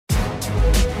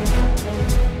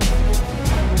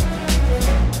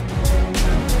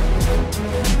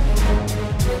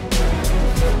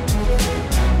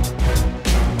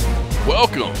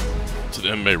Welcome to the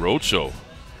MMA Roadshow,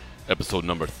 episode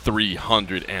number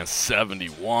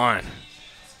 371.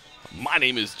 My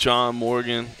name is John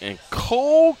Morgan, and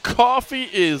Cold Coffee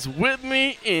is with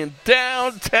me in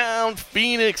downtown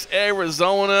Phoenix,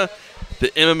 Arizona. The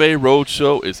MMA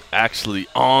Roadshow is actually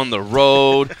on the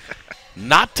road,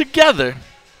 not together,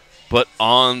 but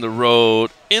on the road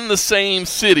in the same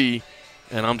city,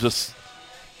 and I'm just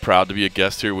proud to be a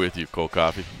guest here with you, Cold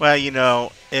Coffee. Well, you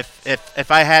know, if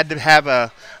I had to have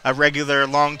a regular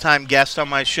long-time guest on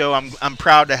my show, I'm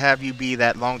proud to have you be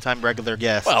that long-time regular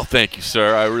guest. Well, thank you,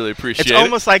 sir. I really appreciate it. It's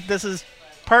almost like this is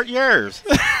part yours.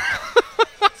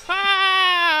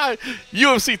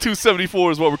 UFC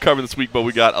 274 is what we're covering this week, but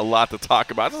we got a lot to talk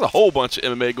about. There's a whole bunch of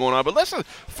MMA going on, but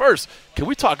first, can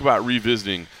we talk about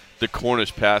revisiting the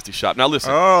Cornish pasty shop? Now,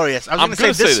 listen. Oh, yes. I was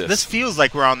going to say, this. This feels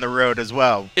like we're on the road as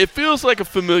well. It feels like a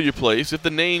familiar place. If the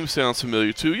name sounds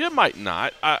familiar to you, it might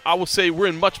not. I will say we're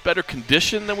in much better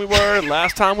condition than we were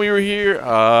last time we were here.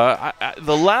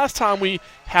 The last time we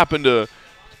happened to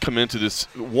come into this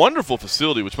wonderful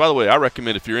facility, which, by the way, I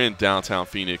recommend if you're in downtown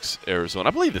Phoenix, Arizona.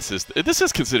 I believe this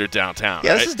is considered downtown.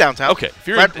 Yeah, right? This is downtown. Okay, if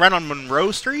you're right on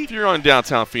Monroe Street. If you're on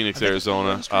downtown Phoenix,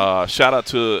 Arizona, shout out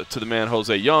to the man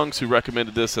Jose Youngs who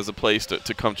recommended this as a place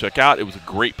to come check out. It was a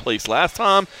great place last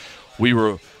time. We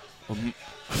were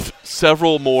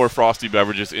several more frosty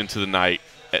beverages into the night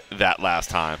that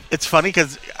last time. It's funny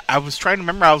because I was trying to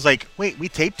remember. I was like, wait, we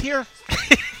taped here?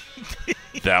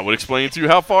 That would explain to you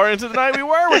how far into the night we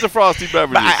were with the frosty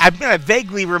beverages. But I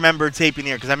vaguely remember taping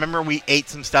here because I remember we ate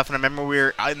some stuff, and I remember we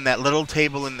were in that little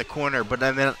table in the corner. But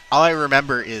then all I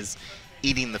remember is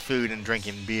eating the food and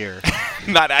drinking beer.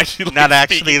 Not actually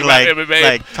like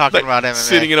MMA, talking about MMA.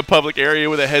 Sitting in a public area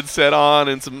with a headset on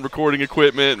and some recording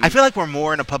equipment. I feel like we're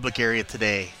more in a public area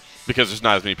today. Because there's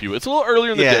not as many people. It's a little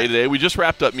earlier in the day today. We just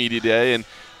wrapped up media day, and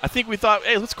I think we thought,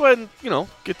 hey, let's go ahead and,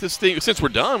 get this thing. Since we're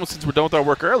done with our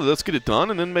work early, let's get it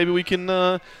done, and then maybe we can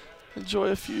enjoy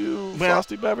a few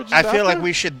frosty beverages. I feel like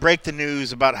we should break the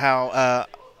news about how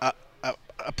a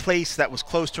place that was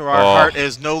close to our heart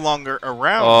is no longer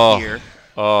around here.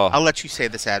 I'll let you say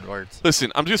the sad words.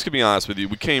 Listen, I'm just going to be honest with you.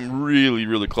 We came really,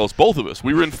 really close, both of us.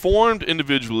 We were informed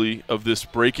individually of this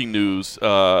breaking news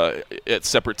at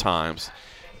separate times.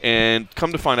 And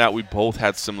come to find out, we both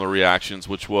had similar reactions,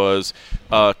 which was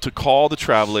to call the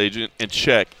travel agent and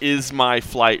check, is my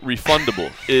flight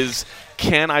refundable?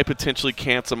 Can I potentially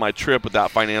cancel my trip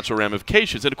without financial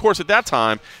ramifications? And, of course, at that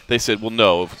time, they said, well,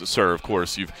 no, sir, of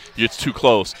course, it's too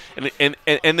close. And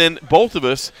then both of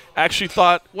us actually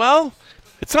thought, well,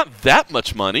 it's not that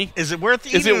much money. Is it worth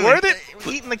it?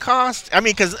 Eating the cost? I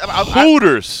mean, because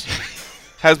Hooters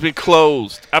has been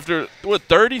closed after,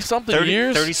 30-something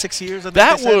years? 36 years, I think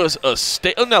that was a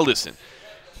staple. Now, listen,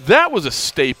 that was a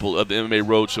staple of the MMA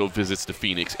Roadshow visits to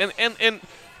Phoenix. And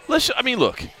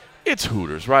look, it's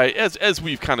Hooters, right? As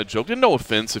we've kind of joked, and no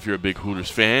offense if you're a big Hooters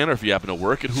fan or if you happen to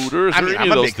work at Hooters or any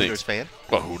I'm of those a big things. Hooters fan.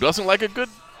 Well, who doesn't like a good,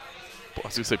 I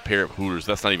was going to say pair of Hooters.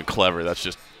 That's not even clever. That's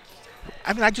just.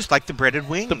 I just like the breaded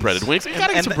wings. The breaded wings. You got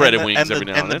to get some breaded wings every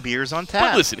now and then. And the beer's on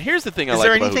tap. But listen, here's the thing I like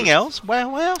about Is there anything else?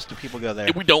 Well, why else do people go there?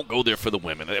 We don't go there for the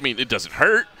women. I mean, it doesn't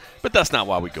hurt, but that's not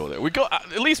why we go there. We go,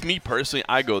 at least me personally,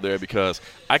 I go there because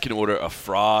I can order a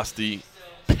frosty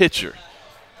pitcher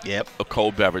of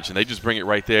cold beverage, and they just bring it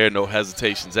right there, no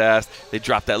hesitations asked. They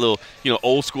drop that little,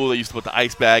 old school, they used to put the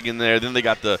ice bag in there. Then they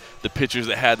got the pitchers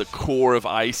that had the core of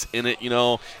ice in it,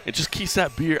 It just keeps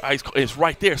that beer ice cold. It's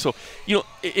right there. So,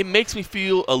 it makes me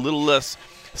feel a little less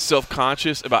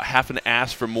self-conscious about having to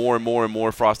ask for more and more and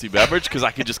more frosty beverage because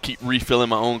I can just keep refilling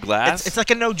my own glass. It's like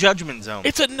a no-judgment zone.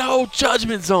 It's a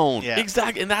no-judgment zone. Yeah.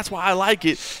 Exactly, and that's why I like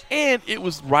it. And it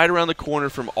was right around the corner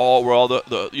from where all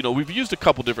the we've used a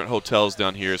couple different hotels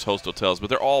down here as host hotels, but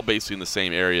they're all basically in the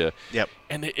same area. Yep.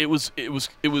 And it was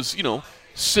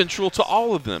central to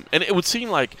all of them. And it would seem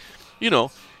like, you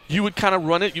would kind of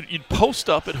run it. You'd post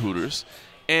up at Hooters,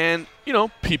 and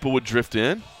people would drift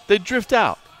in. They'd drift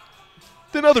out.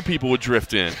 Then other people would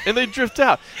drift in, and they'd drift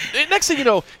out. And next thing you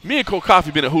know, me and Cold Coffee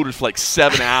have been at Hooters for like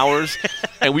 7 hours,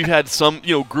 and we've had some,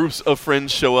 groups of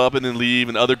friends show up and then leave,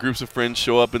 and other groups of friends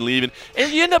show up and leave.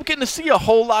 And you end up getting to see a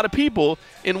whole lot of people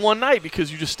in one night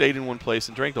because you just stayed in one place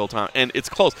and drank the whole time. And it's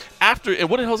close. And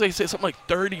what did Jose say? Something like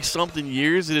 30-something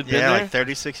years it had been there? Yeah, like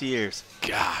 36 years.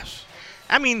 Gosh.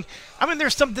 I mean,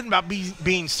 there's something about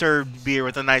being served beer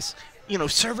with a nice –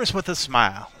 service with a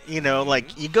smile.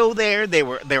 Like you go there, they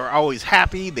were always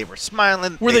happy. They were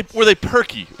smiling. Were they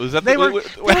perky? Was that they were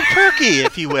perky,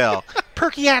 if you will,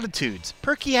 perky attitudes,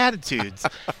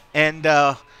 and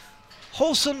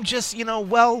wholesome, just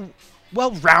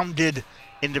well-rounded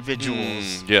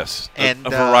individuals. Yes, and a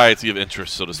variety of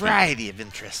interests, so to speak. Variety of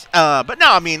interests. But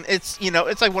no, I mean, it's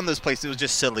it's like one of those places. It was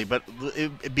just silly, but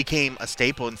it became a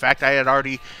staple. In fact, I had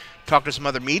already talked to some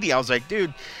other media. I was like,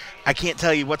 dude, I can't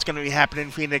tell you what's going to be happening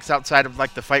in Phoenix outside of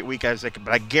like the fight week. I was like,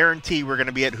 but I guarantee we're going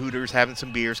to be at Hooters having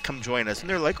some beers. Come join us. And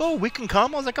they're like, oh, we can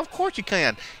come. I was like, of course you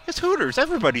can. It's Hooters.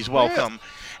 Everybody's welcome.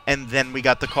 Yeah. And then we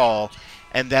got the call.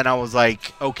 And then I was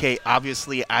like, okay,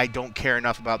 obviously I don't care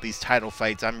enough about these title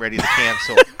fights. I'm ready to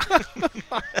cancel.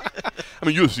 I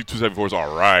mean, UFC 274 is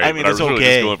all right. I mean, but it's I was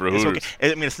okay. Really just going for It's Hooters.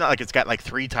 okay. I mean, it's not like it's got like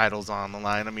 3 titles on the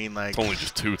line. I mean, like it's only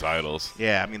just 2 titles.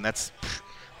 Yeah, I mean that's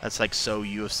like so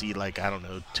UFC like I don't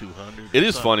know 200. It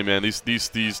is funny, man. These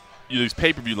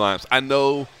pay-per-view lineups. I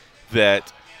know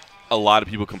that a lot of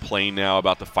people complain now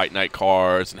about the fight night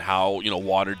cards and how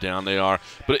watered down they are.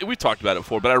 But we talked about it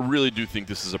before. But I really do think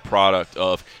this is a product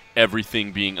of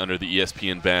everything being under the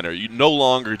ESPN banner. No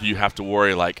longer do you have to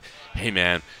worry like, hey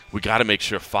man, we got to make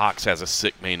sure Fox has a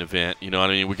sick main event. You know what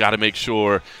I mean? We got to make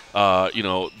sure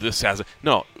this has a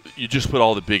no. You just put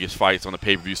all the biggest fights on the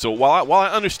pay-per-view. So while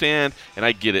I understand and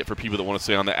I get it for people that want to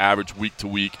say on the average week to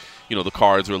week, the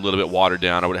cards are a little bit watered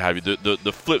down or what have you.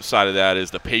 The flip side of that is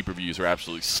the pay-per-views are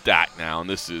absolutely stacked now, and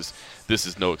this is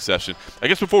no exception. I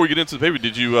guess before we get into the pay-per-view,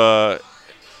 did you? Well,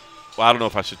 I don't know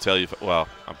if I should tell you. I'm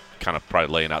kind of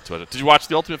probably laying out to it. Did you watch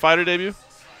the Ultimate Fighter debut?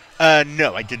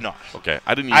 No, I did not. Okay,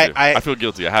 I didn't either. I feel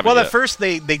guilty. I haven't. Well, yet. at first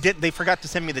they forgot to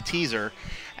send me the teaser,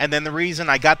 and then the reason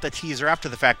I got the teaser after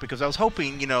the fact because I was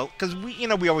hoping, because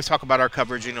we always talk about our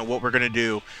coverage, what we're gonna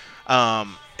do.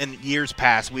 In years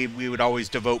past, we would always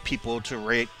devote people to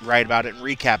write about it and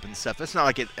recap and stuff. It's not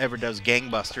like it ever does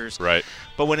gangbusters. Right.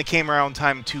 But when it came around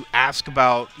time to ask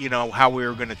about, how we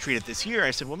were going to treat it this year,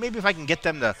 I said, well, maybe if I can get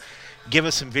them to give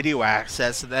us some video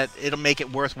access so that it'll make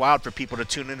it worthwhile for people to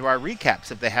tune into our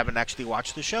recaps if they haven't actually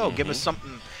watched the show. Mm-hmm. Give us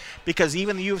something. Because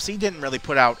even the UFC didn't really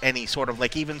put out any sort of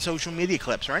like even social media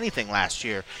clips or anything last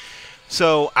year.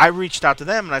 So I reached out to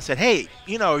them and I said, hey,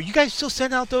 are you guys still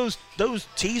sending out those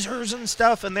teasers and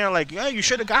stuff? And they're like, yeah, you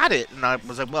should have got it. And I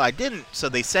was like, well, I didn't. So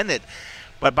they sent it.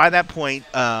 But by that point,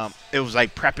 it was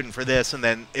like prepping for this. And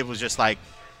then it was just like,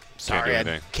 sorry,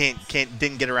 I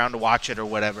didn't get around to watch it or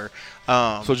whatever.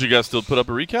 So did you guys still put up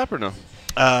a recap or no?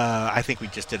 I think we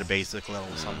just did a basic little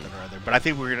something or other. But I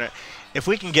think we're going to, if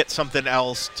we can get something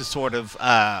else to sort of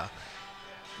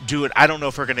do it. I don't know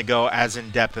if we're going to go as in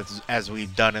depth as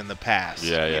we've done in the past.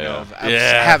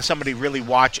 Have somebody really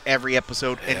watch every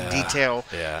episode in detail,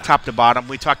 top to bottom.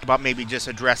 We talked about maybe just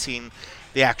addressing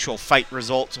the actual fight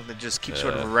results and then just keep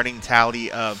sort of a running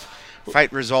tally of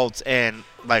fight results and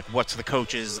like what's the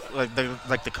coaches like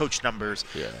the coach numbers,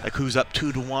 like who's up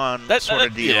 2-1 that sort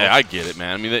of deal. Yeah, I get it,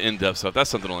 man. I mean the in-depth stuff.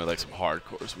 That's something only like some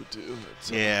hardcores would do.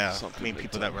 I mean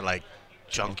people that were like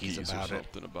junkies about it.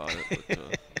 But, no.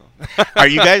 Are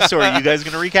you guys going to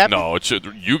recap? No, it should.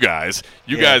 You guys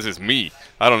is me.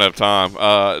 I don't have time.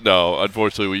 No,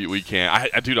 unfortunately, we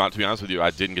can't. I do not. To be honest with you, I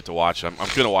didn't get to watch. I'm going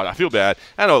to watch. I feel bad.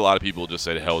 I know a lot of people just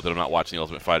say to hell with it. I'm not watching the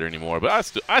Ultimate Fighter anymore,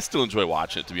 but I still enjoy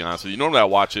watching it. To be honest with you, normally I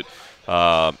watch it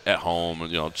at home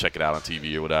and check it out on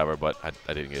TV or whatever. But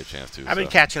I didn't get a chance to. I've been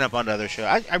catching up on other shows.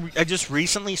 I just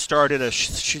recently started a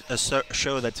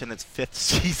show that's in its 5th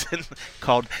season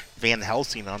called Van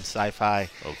Helsing on Sci-Fi.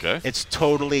 Okay. It's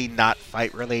totally not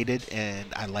fight related, and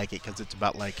I like it because it's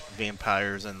about like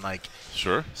vampires and like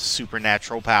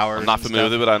supernatural powers. I'm not familiar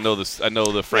with it, but I know this. I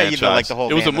know the franchise. Yeah, like the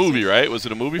whole. It was a movie, right? Was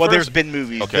it a movie? Well, first? there's been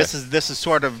movies. Okay. This is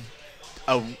sort of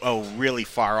a really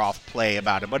far off play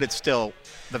about it, but it's still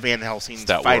the Van Helsing's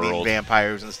fighting world.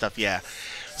 Vampires and stuff. Yeah.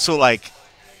 So like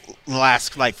the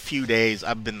last like few days,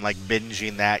 I've been like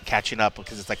binging that, catching up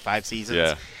because it's like 5 seasons.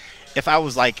 Yeah. If I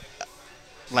was like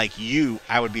you,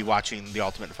 I would be watching The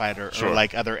Ultimate Fighter or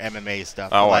like other MMA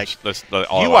stuff. I watch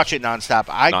you watch it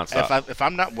nonstop. If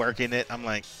I'm not working it, I'm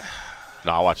like.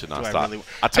 No, I watch it nonstop.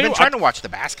 I've been trying to watch the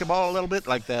basketball a little bit,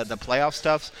 like the playoff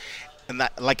stuffs, and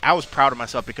that like I was proud of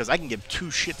myself because I can give 2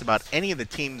 shits about any of the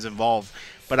teams involved,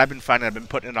 but I've been finding I've been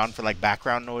putting it on for like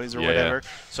background noise or whatever.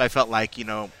 So I felt like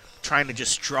trying to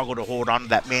just struggle to hold on to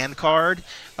that man card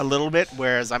a little bit,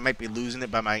 whereas I might be losing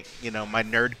it by my my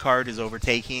nerd card is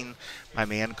overtaking my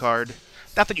man card.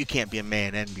 Not that you can't be a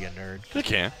man and be a nerd. You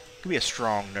can. You can be a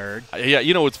strong nerd.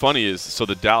 Yeah, what's funny is so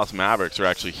the Dallas Mavericks are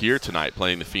actually here tonight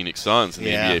playing the Phoenix Suns in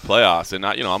the NBA playoffs. And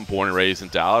I'm born and raised in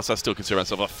Dallas. I still consider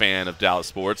myself a fan of Dallas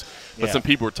sports. But some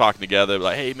people were talking together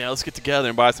like, hey, man, let's get together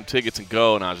and buy some tickets and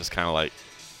go. And I was just kind of like,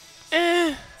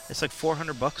 It's like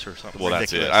 $400 or something. Well,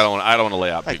 ridiculous. that's it. I don't want to lay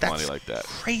out big money like that.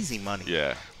 Crazy money.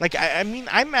 Yeah. Like I mean,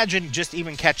 I imagine just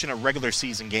even catching a regular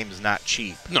season game is not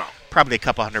cheap. No. probably a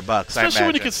couple $100, Especially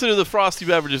when you consider the frosty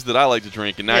beverages that I like to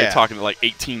drink, and now you're talking to like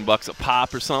 $18 a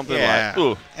pop or something. Yeah. Like,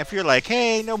 ooh. If you're like,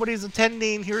 hey, nobody's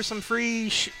attending, here's some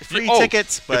free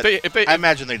tickets. But I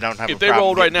imagine they don't have. If they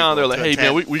rolled right now, they're like, hey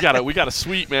man, we got a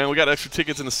suite, man. We got extra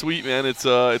tickets in the suite, man. It's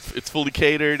fully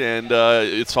catered and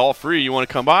it's all free. You want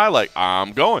to come by? Like,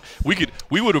 I'm going.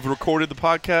 We would have recorded the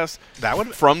podcast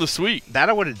from the suite. That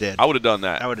I would have did. I would have done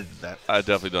that. I would have did that. I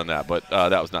definitely done that, but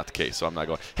that was not the case, so I'm not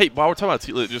going. Hey, while we're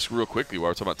talking about just real quickly, while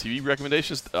we're talking about TV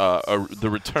recommendations, the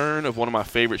return of one of my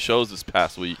favorite shows this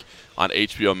past week on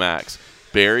HBO Max,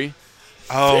 Barry.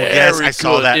 Oh, yes, I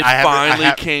saw that. It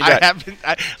finally came back.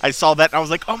 I saw that, and I was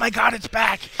like, oh, my God, it's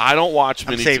back. I don't watch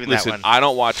many I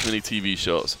don't watch many TV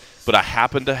shows, but I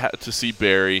happened to see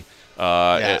Barry.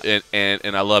 And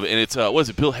I love it. And it's what is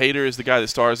it? Bill Hader is the guy that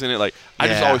stars in it. Like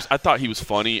I thought he was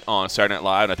funny on Saturday Night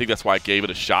Live, and I think that's why I gave it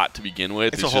a shot to begin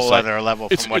with. It's a whole other level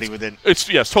from what he was in. It's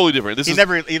totally different.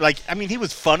 He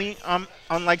was funny on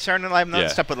like Saturday Night Live and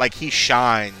that stuff, but like he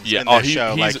shines in this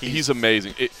show. He's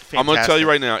amazing. I'm going to tell you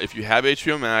right now, if you have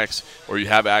HBO Max or you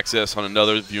have access on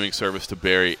another viewing service to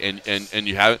Barry, and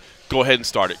you haven't, go ahead and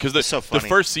start it, because the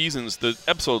first seasons, the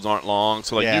episodes aren't long,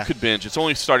 so you could binge. It's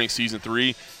only starting season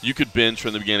 3. You could binge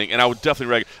from the beginning, and I would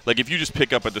definitely if you just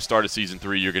pick up at the start of season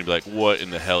 3, you're gonna be like, what in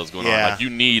the hell is going on? Like, you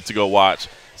need to go watch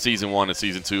season 1 and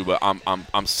season 2. But I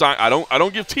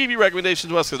don't give TV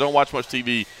recommendations to us because I don't watch much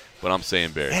TV. But I'm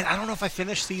saying Barry. Man, I don't know if I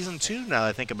finished season 2 now that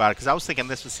I think about it, because I was thinking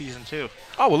this was season 2.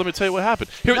 Oh, well, let me tell you what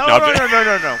happened.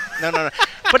 No.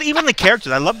 But even the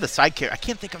characters, I love the side character. I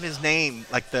can't think of his name,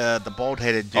 like the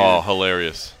bald-headed dude. Oh,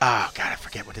 hilarious. Oh, God, I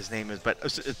forget what his name is, but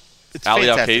it's Ali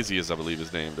fantastic. Al-Kazi is, I believe,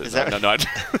 his name. Is that no,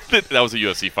 that was a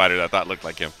UFC fighter that I thought looked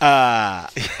like him.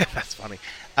 That's funny.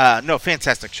 No,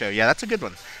 fantastic show. Yeah, that's a good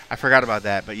one. I forgot about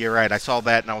that, but you're right. I saw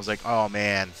that, and I was like, oh,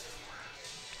 man.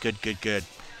 Good.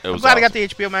 I'm glad I got the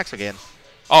HBO Max again.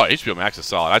 Oh, HBO Max is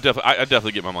solid. I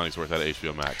definitely get my money's worth out of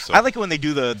HBO Max. So. I like it when they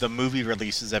do the movie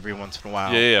releases every once in a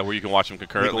while. Yeah, where you can watch them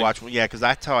concurrently. Because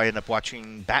that's how I ended up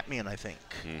watching Batman, I think.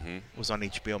 Was on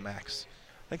HBO Max.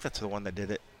 I think that's the one that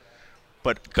did it.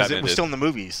 But because it was still in the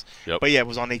movies. Yep. But, yeah, it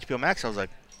was on HBO Max. I was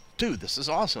like, dude, this is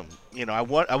awesome. You know, I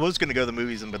was going to go to the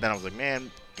movies, but then I was like,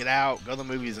 man, get out, go to the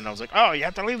movies. And I was like, oh, you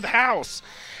have to leave the house.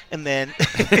 And then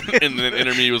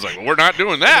Intermediate was like, well, we're not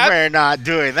doing that. We're not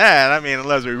doing that. I mean,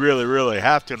 unless we really, really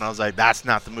have to. And I was like, that's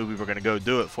not the movie we're going to go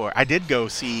do it for. I did go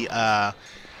see, what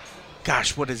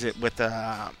is it, with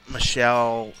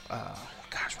Michelle,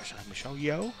 Michelle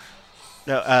Yeoh?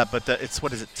 No, but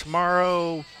what is it,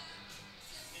 Tomorrow,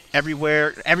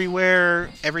 Everywhere,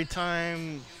 Every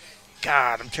Time.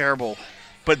 God, I'm terrible.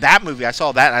 But that movie, I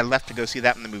saw that, and I left to go see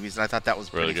that in the movies, and I thought that was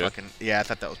pretty fucking. Yeah, I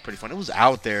thought that was pretty fun. It was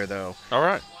out there though. All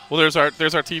right. Well, there's our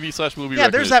TV/movie. Yeah,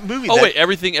 there's that movie. Oh wait,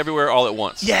 Everything Everywhere All at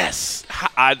Once. Yes.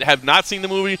 I have not seen the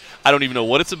movie. I don't even know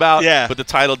what it's about. Yeah. But the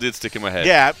title did stick in my head.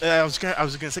 Yeah, I was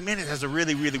gonna say, man, it has a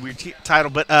really, really weird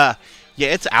title, but yeah,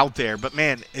 it's out there. But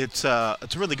man, it's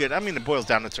really good. I mean, it boils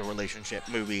down to a relationship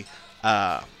movie,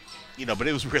 but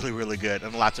it was really, really good,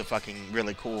 and lots of fucking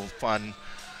really cool, fun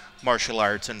martial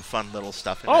arts and fun little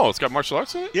stuff in it. Oh, it's got martial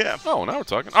arts in it? Yeah. Oh, now we're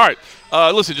talking. All right.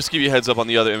 Listen, just to give you a heads up on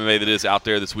the other MMA that is out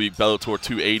there this week. Bellator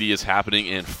 280 is happening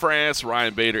in France.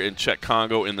 Ryan Bader and Czech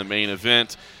Congo in the main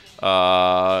event.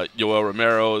 Yoel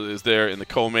Romero is there in the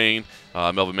co-main.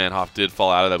 Melvin Manhoff did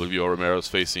fall out of that, but Yoel Romero is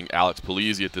facing Alex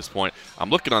Polizzi at this point.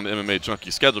 I'm looking on the MMA Junkie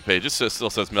schedule page. It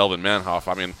still says Melvin Manhoff.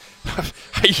 I mean,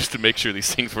 I used to make sure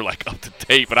these things were like up to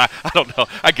date, but I don't know.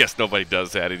 I guess nobody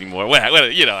does that anymore.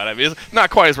 You know what I mean? It's not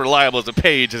quite as reliable as a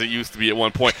page as it used to be at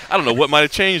one point. I don't know what might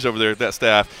have changed over there at that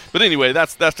staff. But anyway,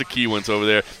 that's the key ones over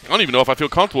there. I don't even know if I feel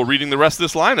comfortable reading the rest of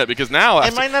this lineup, because now I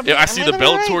see the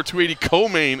Bellator 280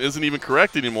 co-main isn't even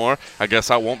correct anymore. I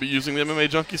guess I won't be using the MMA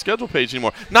Junkie schedule page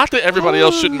anymore. Not that everybody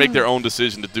else shouldn't make their own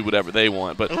decision to do whatever they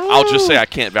want, but I'll just say I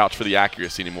can't vouch for the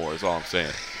accuracy anymore is all I'm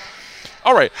saying.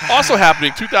 All right. Also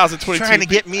happening, 2022. Trying to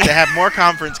get me to have more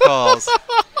conference calls.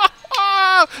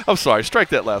 I'm sorry. Strike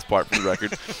that last part from the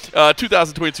record.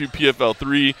 2022 PFL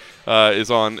 3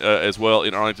 is on as well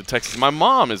in Arlington, Texas. My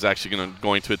mom is actually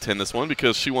going to attend this one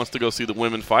because she wants to go see the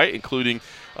women fight, including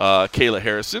Kayla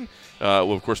Harrison.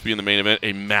 Will, of course, be in the main event,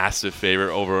 a massive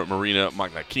favorite over Marina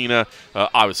Magnakina.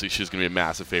 Obviously, she's going to be a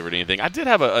massive favorite in anything. I did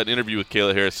have an interview with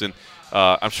Kayla Harrison.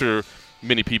 I'm sure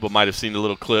many people might have seen the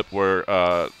little clip where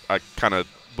I kind of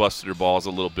busted her balls a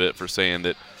little bit for saying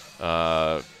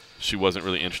that she wasn't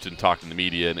really interested in talking to the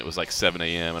media, and it was like 7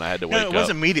 a.m., and I had to wake up. No, it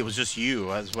wasn't media. It was just you.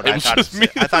 That's what I thought.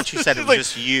 I thought she said it was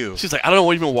just you. She's like, I don't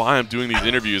know even why I'm doing these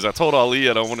interviews. I told Ali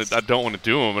I don't want to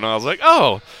do them, and I was like,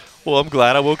 oh, Well, I'm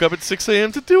glad I woke up at 6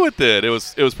 a.m. to do it then. It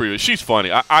was pretty good. She's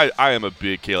funny. I am a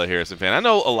big Kayla Harrison fan. I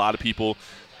know a lot of people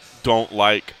don't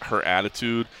like her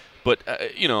attitude, but,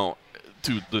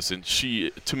 dude, listen,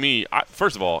 to me,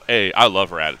 first of all, I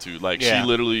love her attitude. Like, she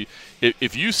literally,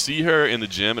 if you see her in the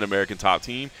gym at American Top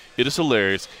Team, it is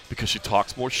hilarious because she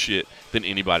talks more shit than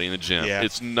anybody in the gym. Yeah.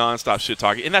 It's nonstop shit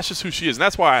talking, and that's just who she is. And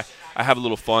that's why I have a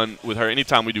little fun with her.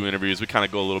 Anytime we do interviews, we kind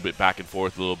of go a little bit back and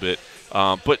forth a little bit.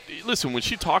 But listen, when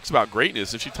she talks about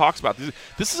greatness, and she talks about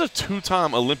this is a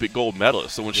 2-time Olympic gold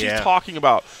medalist. So when she's talking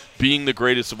about being the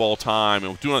greatest of all time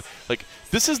and doing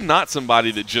this is not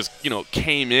somebody that just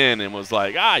came in and was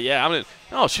like,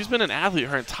 no, she's been an athlete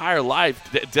her entire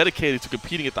life, dedicated to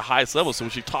competing at the highest level. So when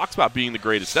she talks about being the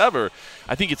greatest ever,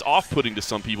 I think it's off-putting to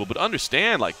some people. But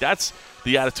understand, that's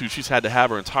the attitude she's had to have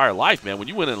her entire life, man. When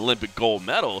you win an Olympic gold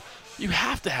medal, you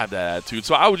have to have that attitude.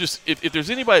 So I would just, if there's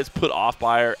anybody that's put off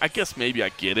by her, I guess maybe I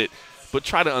get it, but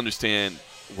try to understand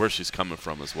where she's coming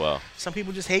from as well. Some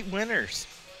people just hate winners.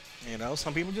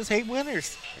 Some people just hate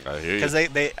winners. I hear you. Because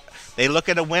they look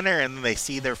at a winner and then they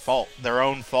see their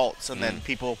own faults, and then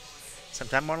people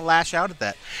sometimes want to lash out at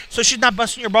that. So she's not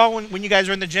busting your ball when you guys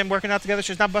are in the gym working out together?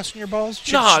 She's not busting your balls?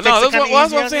 No, that's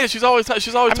what I'm saying. She's always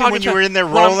talking. When you were in there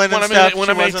rolling and stuff. When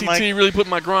I'm ATT, really putting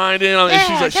my grind in, and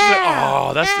she's like,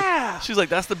 oh,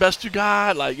 that's the best you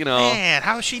got, Man,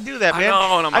 how does she do that, man?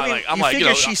 I know, and I'm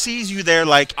like, she sees you there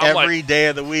every day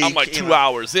of the week. I'm 2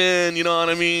 hours in, you know what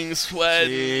I mean,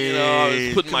 sweating,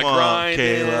 Jeez, putting my grind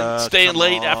Kayla, in, staying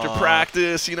late after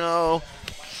practice,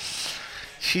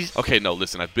 She's okay. No,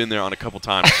 listen. I've been there on a couple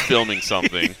times filming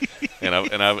something, and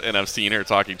I've seen her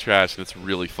talking trash, and it's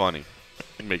really funny.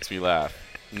 It makes me laugh.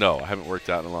 No, I haven't worked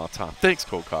out in a long time. Thanks,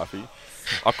 Cold Coffee.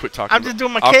 I'll quit talking. I'm just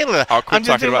doing my Kayla. I'll quit I'm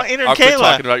just doing my inner Kayla. I'll quit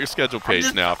talking about your schedule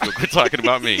page now. If you'll quit talking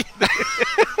about me.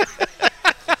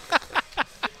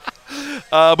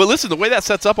 But listen, the way that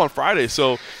sets up on Friday,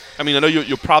 so. I mean, I know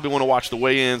you'll probably want to watch the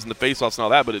weigh-ins and the face-offs and all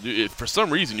that, but if for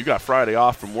some reason you got Friday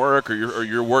off from work or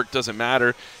your work doesn't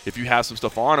matter if you have some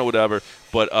stuff on or whatever,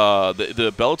 but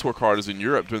the Bellator card is in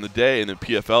Europe during the day and then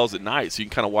PFL's at night, so you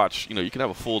can kind of watch, you can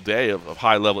have a full day of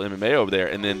high-level MMA over there,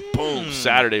 and then, boom,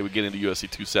 Saturday we get into UFC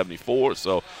 274.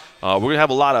 So we're going to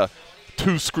have a lot of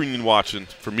two-screen watching,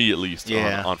 for me at least,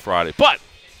 on Friday. But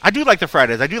I do like the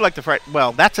Fridays.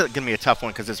 Well, that's going to be a tough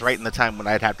one because it's right in the time when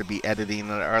I'd have to be editing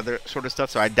and other sort of stuff.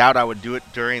 So I doubt I would do it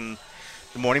during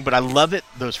the morning. But I love it,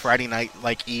 those Friday night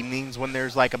evenings when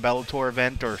there's a Bellator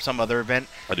event or some other event.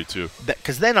 I do too.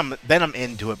 Because then I'm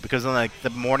into it because then the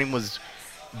morning was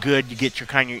good. You get you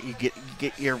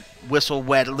get your whistle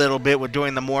wet a little bit with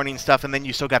doing the morning stuff, and then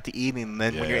you still got the evening. And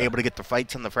then when you're able to get the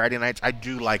fights on the Friday nights, I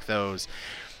do like those.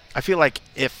 I feel like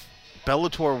if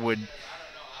Bellator would.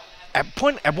 At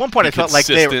one point, I felt like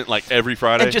they were every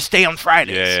Friday, and just stay on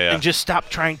Fridays, and just stop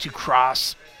trying to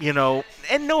cross,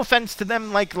 And no offense to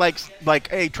them,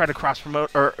 hey, try to cross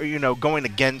promote or going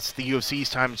against the UFC's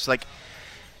time. It's like,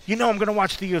 I'm going to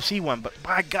watch the UFC one, but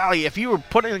by golly, if you were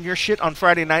putting your shit on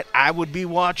Friday night, I would be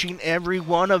watching every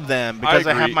one of them because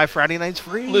I have my Friday nights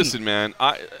free. Listen, man,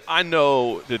 I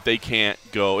know that they can't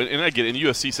go, and I get it, and the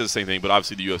UFC says the same thing, but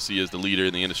obviously the UFC is the leader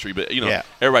in the industry. But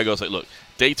everybody goes look.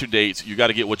 Dates are dates. You got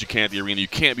to get what you can at the arena. You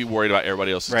can't be worried about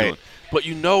everybody else is doing. But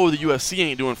the UFC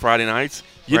ain't doing Friday nights.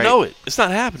 You know it. It's not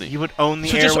happening. You would own the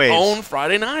airwaves. Just own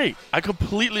Friday night. I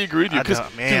completely agree with you. I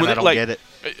don't get it.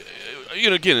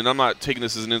 Again, and I'm not taking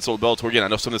this as an insult to Bellator. Again, I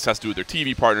know some of this has to do with their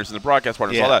TV partners and the broadcast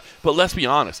partners and all that. But let's be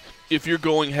honest. If you're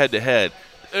going head-to-head,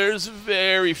 there's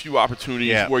very few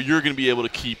opportunities where you're going to be able to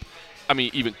keep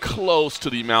even close to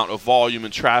the amount of volume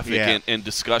and traffic and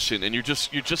discussion, and you're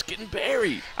just getting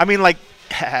buried.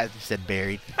 You said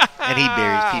buried, and he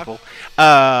buries people.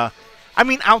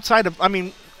 Outside of,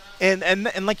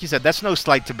 and like you said, that's no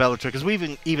slight to Bellator because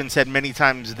we've even said many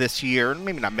times this year,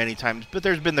 maybe not many times, but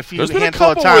there's been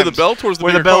handful of times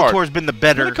where the Bellator's been the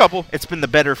better. Been a couple. It's been the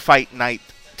better fight night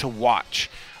to watch.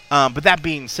 But that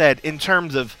being said, in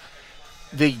terms of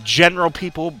the general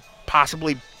people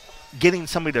possibly getting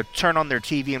somebody to turn on their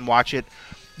TV and watch it.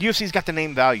 UFC's got the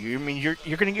name value. You're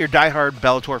going to get your diehard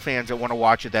Bellator fans that want to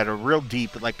watch it that are real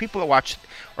deep. But people that watch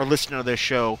or listen to this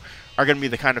show are going to be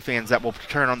the kind of fans that will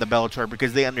turn on the Bellator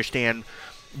because they understand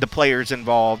the players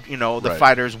involved, the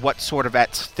fighters, what's sort of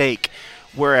at stake.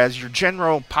 Whereas your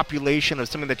general population of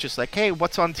something that's just hey,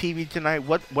 what's on TV tonight?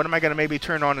 What am I going to maybe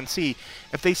turn on and see?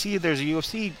 If they see there's a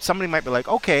UFC, somebody might be like,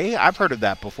 okay, I've heard of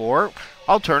that before.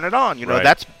 I'll turn it on.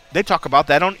 They talk about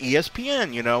that on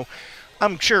ESPN.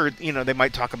 I'm sure, they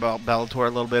might talk about Bellator a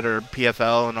little bit or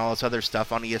PFL and all this other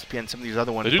stuff on ESPN, some of these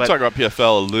other ones. They do talk about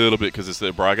PFL a little bit because it's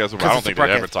the broadcast, but I don't think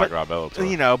they ever talk about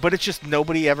Bellator. But it's just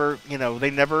nobody ever,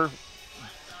 they never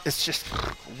it's just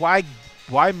why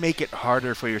make it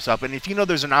harder for yourself? And if you know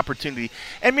there's an opportunity,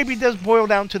 and maybe it does boil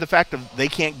down to the fact of they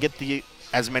can't get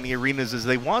as many arenas as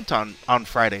they want on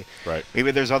Friday. Right.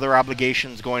 Maybe there's other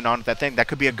obligations going on with that thing. That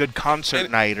could be a good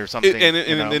concert night or something.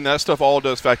 And that stuff all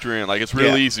does factor in. Like, it's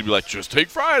really easy to be like, just take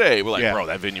Friday. We're like, bro,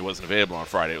 that venue wasn't available on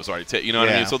Friday. It was already taken. You know what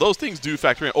I mean? So those things do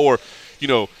factor in. Or,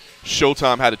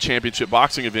 Showtime had a championship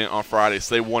boxing event on Friday,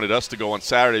 so they wanted us to go on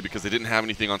Saturday because they didn't have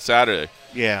anything on Saturday.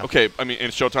 Yeah. Okay, I mean,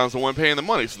 and Showtime's the one paying the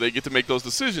money, so they get to make those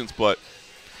decisions. But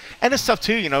and it's tough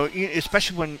too,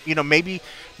 especially when maybe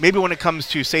when it comes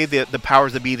to, say, the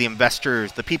powers that be, the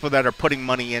investors, the people that are putting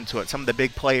money into it, some of the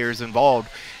big players involved,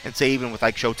 and say even with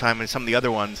like Showtime and some of the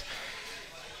other ones,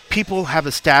 people have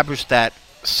established that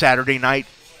Saturday night.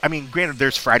 I mean, granted,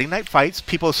 there's Friday night fights.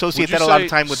 People associate that a lot of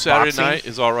time with Saturday boxing. Night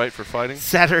is all right for fighting?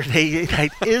 Saturday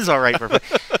night is all right for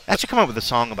fighting. I should come up with a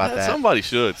song about that. Somebody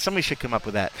should. Somebody should come up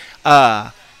with that.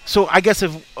 So I guess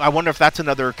I wonder if that's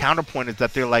another counterpoint, is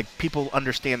that they're like, people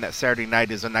understand that Saturday night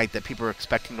is a night that people are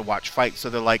expecting to watch fights. So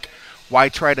they're like, why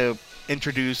try to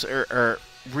introduce or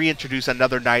reintroduce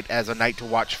another night as a night to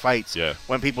watch fights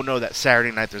when people know that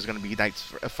Saturday night there's going to be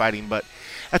nights of fighting? But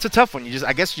that's a tough one.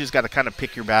 I guess you just got to kind of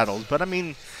pick your battles. But I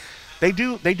mean, they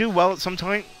do well at some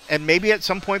point, and maybe at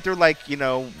some point they're like,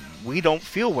 we don't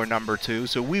feel we're number 2,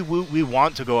 so we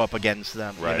want to go up against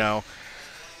them. Right.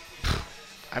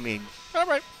 I mean, all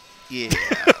right. Yeah,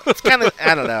 it's kind of,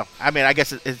 I don't know. I mean, I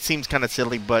guess it seems kind of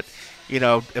silly, but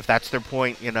if that's their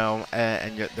point, and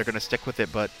they're going to stick with it.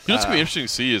 But what's going to be interesting to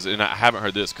see is, and I haven't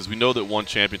heard this because we know that One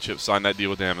Championship signed that deal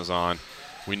with Amazon.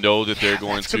 We know that they're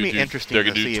going to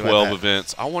do 12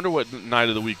 events. I wonder what night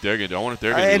of the week they're going to do. I wonder if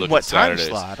they're going to be looking at Saturdays.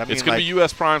 Slot? I mean, it's going to be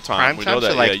U.S. prime time. We know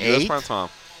that. Like U.S. prime time.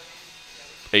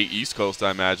 8 East Coast,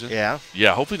 I imagine. Yeah.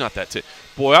 Yeah, hopefully not that.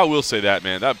 Boy, I will say that,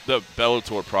 man. That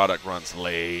Bellator product runs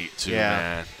late, too,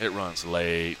 man. It runs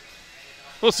late.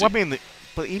 We'll see. Well, I mean,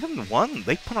 but even one,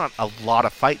 they put on a lot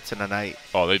of fights in a night.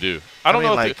 Oh, they do. I don't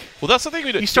know. Well, that's the thing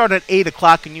we do. You start at 8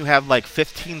 o'clock and you have like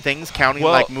 15 things, counting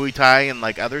like Muay Thai and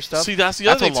like other stuff. See, that's the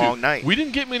other thing, That's a long night. We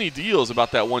didn't get many deals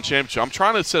about that One Championship. I'm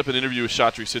trying to set up an interview with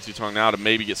Shatri Sityodtong now to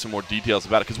maybe get some more details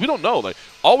about it, because we don't know. Like,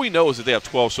 all we know is that they have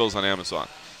 12 shows on Amazon.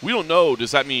 We don't know.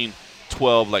 Does that mean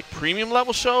 12 like premium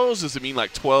level shows? Does it mean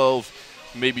like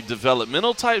 12 maybe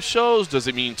developmental type shows? Does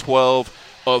it mean 12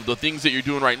 of the things that you're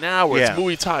doing right now, where it's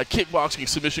Muay Thai, kickboxing,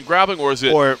 submission grappling, or is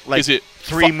it, is it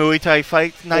 3 Muay Thai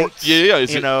fight nights?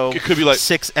 It could be like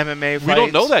 6 MMA fights. We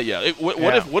don't know that yet.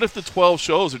 What if the 12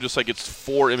 shows are just like it's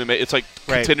 4 MMA? It's like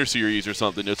Contender Series or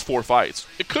something. It's 4 fights.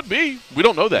 It could be. We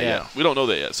don't know that yet. We don't know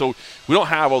that yet. So we don't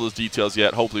have all those details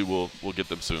yet. Hopefully we'll get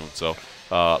them soon. So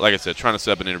like I said, trying to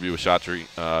set up an interview with Shatri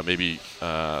maybe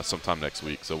sometime next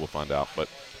week. So we'll find out. But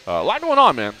a lot going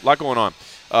on, man. A lot going on.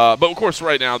 But of course,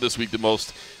 right now this week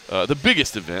the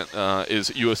biggest event is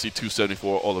UFC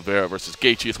 274 Oliveira versus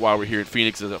Gaethje. It's why we're here in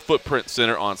Phoenix at a Footprint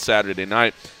Center on Saturday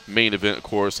night. Main event, of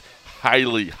course,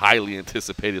 highly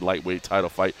anticipated lightweight title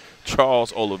fight.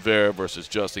 Charles Oliveira versus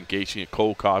Justin Gaethje and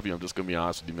cold coffee. I'm just gonna be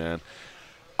honest with you, man.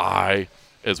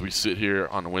 As we sit here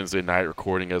on a Wednesday night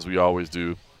recording, as we always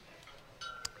do,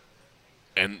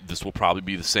 and this will probably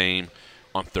be the same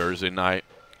on Thursday night,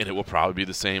 and it will probably be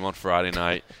the same on Friday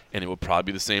night, and it will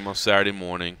probably be the same on Saturday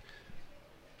morning.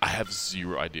 I have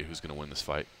zero idea who's going to win this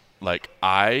fight. Like,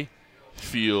 I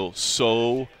feel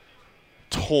so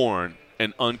torn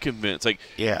and unconvinced. Like,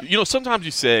 sometimes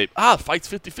you say, the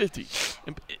fight's 50-50.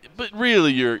 But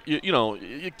really, you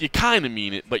kind of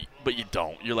mean it, but you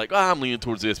don't. You're like, I'm leaning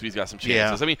towards this, but he's got some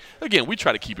chances. Yeah. I mean, again, we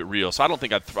try to keep it real, so I don't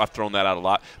think I've thrown that out a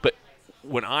lot. But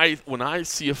when I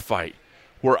see a fight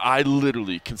where I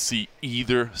literally can see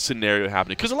either scenario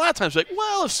happening, because a lot of times you're like,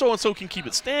 well, if so-and-so can keep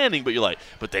it standing, but you're like,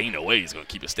 but there ain't no way he's going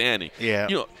to keep it standing. Yeah.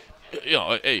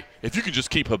 Hey, if you can just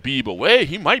keep Habib away,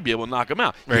 he might be able to knock him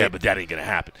out. Right. Yeah, but that ain't going to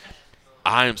happen.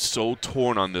 I am so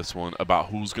torn on this one about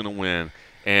who's going to win.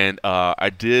 And I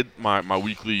did my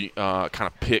weekly kind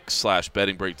of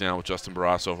pick/betting breakdown with Justin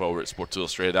Barrasso over at Sports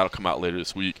Illustrated. That'll come out later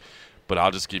this week. But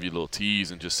I'll just give you a little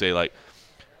tease and just say, like,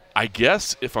 I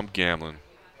guess if I'm gambling,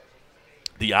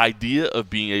 the idea of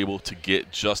being able to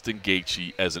get Justin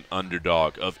Gaethje as an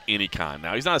underdog of any kind.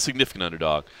 Now, he's not a significant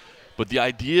underdog, but the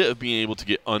idea of being able to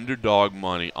get underdog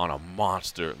money on a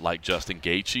monster like Justin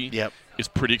Gaethje is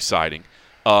pretty exciting.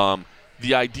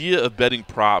 The idea of betting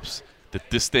props that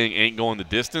this thing ain't going the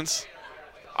distance,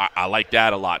 I like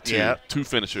that a lot too. Yep. 2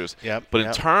 finishers. Yep. But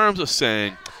in terms of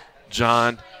saying,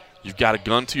 John, you've got a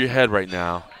gun to your head right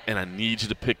now, and I need you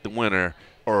to pick the winner,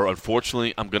 or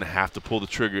unfortunately, I'm going to have to pull the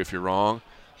trigger if you're wrong.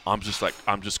 I'm just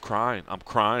crying. I'm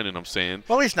crying, and I'm saying,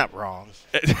 well, he's not wrong.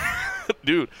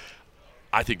 dude,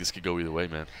 I think this could go either way,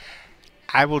 man.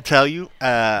 I will tell you,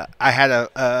 I had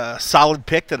a solid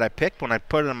pick that I picked when I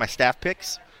put it on my staff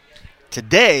picks.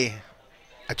 Today,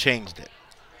 I changed it.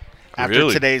 After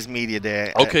Really? today's media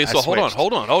day. Okay, I so hold switched.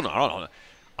 on.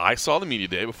 I saw the media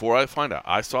day before I find out.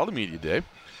 I saw the media day.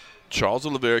 Charles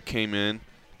Oliveira came in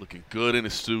looking good in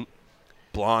his suit,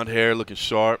 blonde hair looking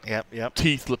sharp, Yep.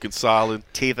 teeth looking solid,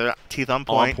 Teeth on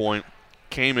point. on point.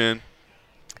 Came in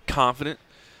confident.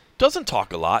 Doesn't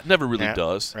talk a lot, never really Yeah,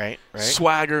 does. Right.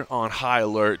 Swagger on high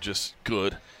alert, just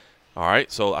good. All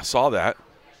right, so I saw that.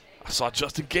 I saw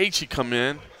Justin Gaethje come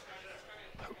in,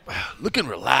 looking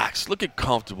relaxed, looking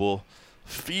comfortable,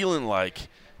 feeling like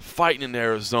fighting in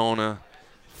Arizona,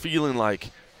 feeling like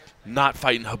not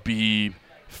fighting Khabib,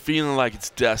 feeling like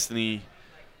it's destiny.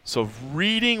 So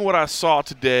reading what I saw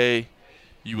today,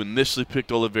 you initially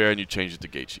picked Oliveira and you changed it to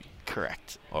Gaethje.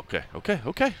 Correct. Okay.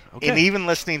 And even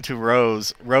listening to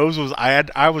Rose was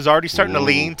I was already starting to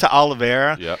lean to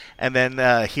Oliveira. Yep. And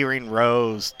then hearing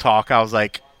Rose talk, I was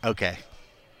like, okay.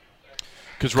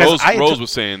 Because Rose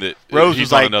was saying that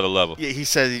he's on another level. Yeah, he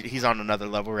says he's on another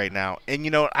level right now.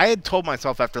 And, I had told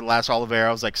myself after the last Oliveira,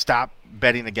 I was like, stop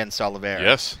betting against Oliveira.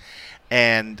 Yes.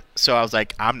 And so I was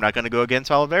like, I'm not going to go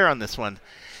against Oliveira on this one.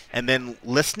 And then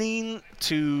listening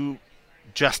to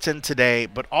Justin today,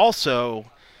 but also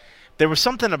there was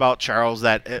something about Charles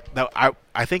that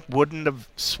I think wouldn't have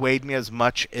swayed me as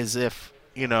much as if,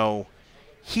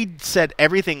 he'd said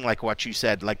everything like what you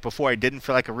said. Like before, I didn't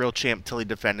feel like a real champ till he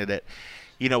defended it.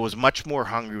 Was much more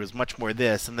hungry, was much more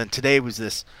this. And then today was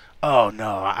this, oh,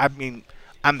 no, I mean,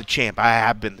 I'm the champ. I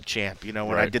have been the champ, when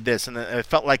I did this. And it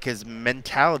felt like his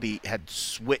mentality had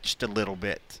switched a little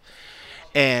bit.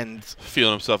 And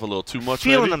feeling himself a little too much,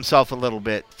 feeling maybe? himself a little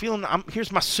bit.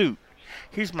 Here's my suit.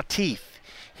 Here's my teeth.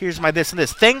 Here's my this and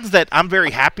this. Things that I'm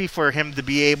very happy for him to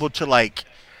be able to,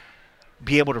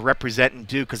 represent and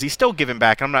do, because he's still giving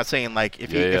back. I'm not saying,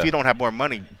 if you don't have more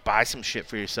money, buy some shit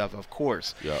for yourself, of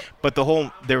course. Yeah. But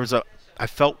I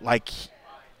felt like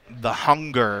the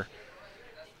hunger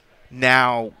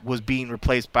now was being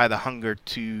replaced by the hunger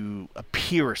to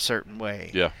appear a certain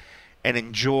way. Yeah. And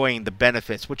enjoying the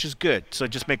benefits, which is good. So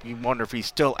it just makes me wonder if he's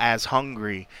still as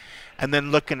hungry. And then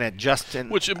looking at Justin,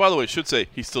 which, and by the way, I should say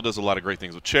he still does a lot of great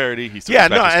things with charity. He still so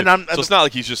it's not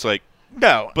like he's just like,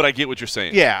 no. But I get what you're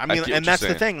saying. Yeah, I mean, and that's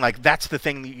the thing. That's the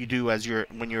thing that you do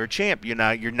when you're a champ.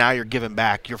 You're giving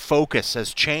back. Your focus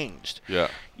has changed. Yeah.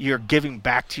 You're giving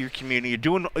back to your community. You're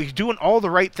doing all the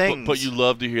right things. But you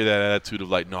love to hear that attitude of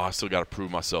no, I still got to prove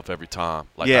myself every time.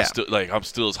 I'm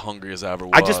still as hungry as I ever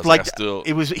was. I just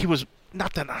he was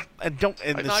not that.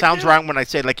 It sounds wrong when I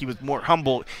say he was more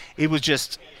humble. It was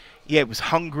just. Yeah, he was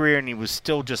hungrier, and he was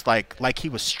still just like he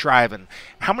was striving.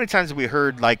 How many times have we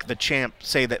heard the champ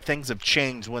say that things have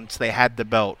changed once they had the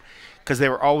belt? Because they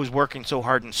were always working so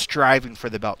hard and striving for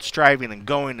the belt, striving and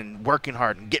going and working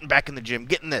hard and getting back in the gym,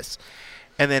 getting this.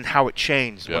 And then how it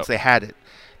changed once they had it.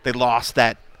 They lost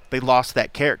that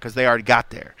carrot because they already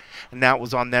got there. And now it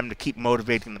was on them to keep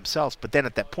motivating themselves. But then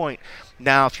at that point,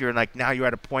 now if you're now you're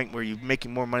at a point where you're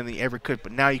making more money than you ever could,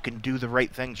 but now you can do the right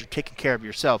things. You're taking care of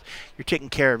yourself. You're taking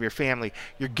care of your family.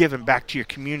 You're giving back to your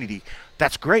community.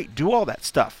 That's great. Do all that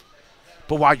stuff.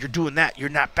 But while you're doing that, you're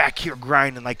not back here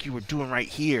grinding like you were doing right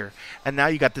here. And now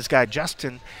you got this guy,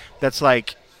 Justin, that's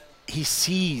he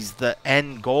sees the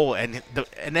end goal, and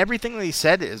everything that he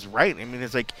said is right. I mean,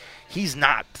 it's he's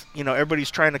not,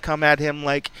 everybody's trying to come at him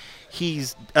like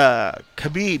he's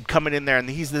Khabib coming in there, and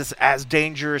he's this as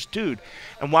dangerous dude.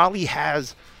 And while he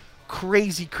has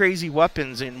crazy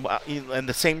weapons, and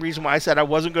the same reason why I said I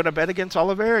wasn't going to bet against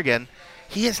Oliveira again,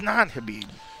 he is not Khabib.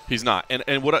 He's not.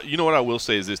 And what I will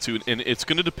say is this, too, and it's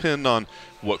going to depend on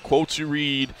what quotes you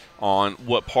read, on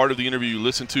what part of the interview you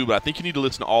listen to, but I think you need to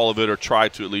listen to all of it or try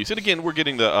to at least. And, again, we're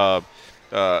getting the,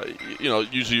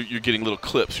 usually you're getting little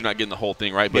clips. You're not getting the whole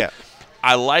thing, right? But yeah.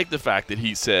 I like the fact that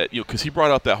he said, because he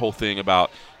brought up that whole thing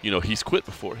about, he's quit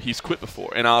before.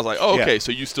 And I was like, oh, okay,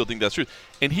 so you still think that's true.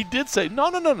 And he did say, no.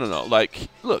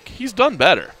 Look, he's done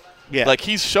better. Yeah.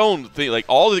 He's shown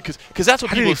all the because that's what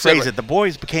How people did he say. phrase it? The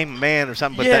boys became a man or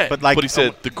something. But he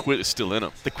said the quit is still in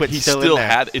him. The quit he still still in there.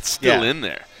 had it's still in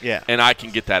there. Yeah. And I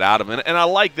can get that out of him, and I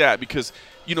like that because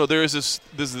there is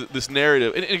this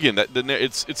narrative, and again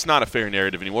it's not a fair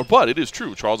narrative anymore, but it is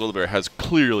true. Charles Oliveira has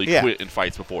clearly quit in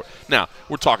fights before. Now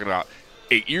we're talking about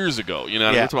 8 years ago. We're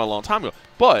talking about a long time ago,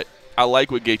 but. I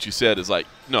like what Gaethje said is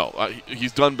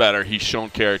he's done better. He's shown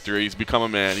character. He's become a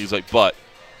man. He's but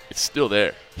it's still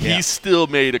there. Yeah. He's still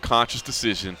made a conscious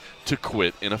decision to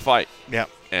quit in a fight. Yeah.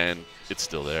 And it's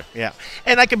still there. Yeah.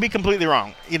 And I can be completely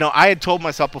wrong. I had told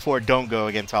myself before, don't go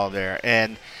against Oliveira.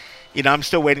 And, You know, I'm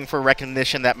still waiting for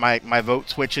recognition that my vote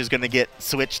switch is going to get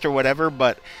switched or whatever,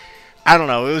 but I don't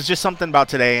know. It was just something about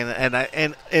today,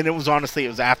 and it was honestly, it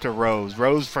was after Rose.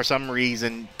 Rose, for some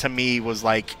reason, to me, was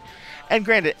like, and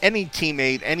granted, any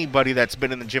teammate, anybody that's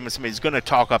been in the gym with somebody is going to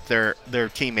talk up their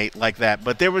teammate like that,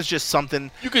 but there was just something.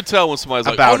 You could tell when somebody's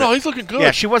like, about "Oh no, it. he's looking good."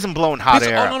 Yeah, she wasn't blowing hot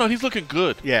air. Oh no, he's looking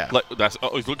good. Yeah, like that's.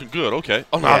 Oh, he's looking good. Okay.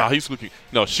 Oh no, Yeah. no, he's looking.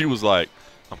 No, she was like,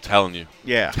 "I'm telling you."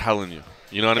 Yeah, I'm telling you.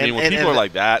 You know what I mean? When And- people and are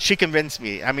like that, she convinced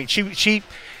me. I mean, she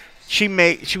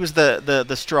was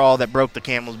the straw that broke the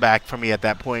camel's back for me at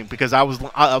that point, because I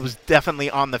was definitely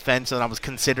on the fence, and I was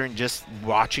considering just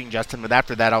watching Justin. But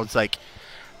after that, I was like,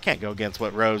 can't go against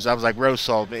what Rose. I was like, Rose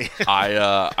sold me.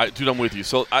 dude, I'm with you.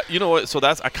 So you know what? So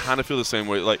I kind of feel the same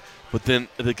way. Like, but then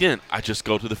again, I just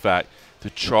go to the fact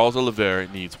that Charles Oliveira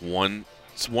needs one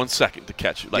second to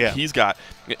catch you. Like he's got,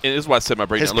 and this is why I said my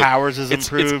breakdown. His powers is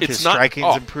improved. His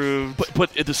striking's improved.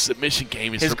 But the submission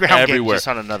game is his from ground game everywhere. is just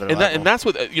on another level. And that's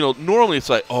what normally it's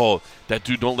like, oh, that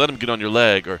dude, don't let him get on your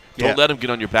leg, or don't let him get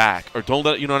on your back, or don't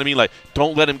let you know what I mean. Like,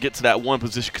 don't let him get to that one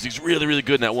position, because he's really, really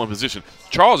good in that one position.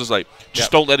 Charles is like, just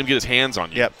don't let him get his hands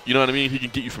on you. Yep. You know what I mean? He can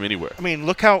get you from anywhere. I mean,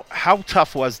 look how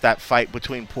tough was that fight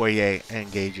between Poirier and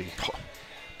Gaethje.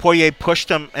 Poirier pushed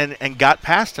him and got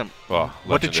past him. Oh,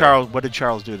 What did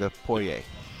Charles do to Poirier?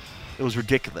 It was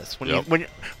ridiculous. When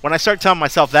I start telling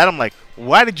myself that, I'm like,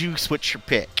 why did you switch your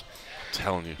pick? I'm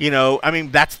telling you. You know, I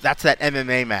mean, that's that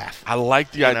MMA math. I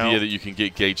like the idea that you can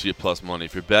get Gaethje at plus money.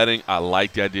 If you're betting, I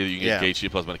like the idea that you can get Gaethje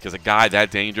at plus money, because a guy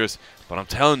that dangerous. But I'm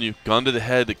telling you, gun to the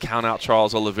head to count out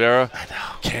Charles Oliveira. I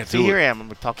know. Can't See, do it. here I am. I'm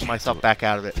talking myself back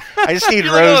out of it. I just need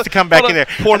Rose to come back in there.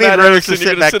 Poor I need Matt Rose to Erickson,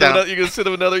 sit back down. You're going to send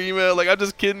him another email. Like, I'm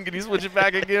just kidding. Can you switch it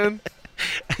back again?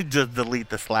 Just delete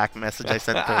the Slack message I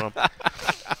sent to him.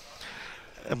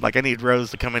 I'm like, I need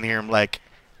Rose to come in here. I'm like,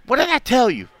 what did I tell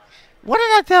you? What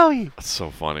did I tell you? That's so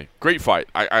funny. Great fight.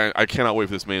 I cannot wait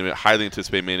for this main event. Highly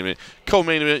anticipated main event.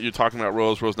 Co-main event, you're talking about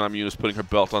Rose Namajunas putting her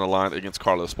belt on the line against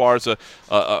Carla Esparza.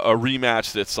 A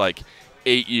rematch that's like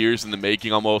 8 years in the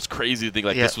making almost. Crazy to think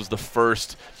this was the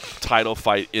first title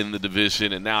fight in the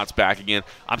division, and now it's back again.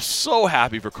 I'm so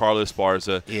happy for Carla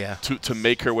Esparza to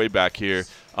make her way back here.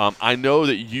 I know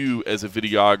that you, as a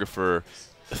videographer,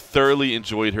 thoroughly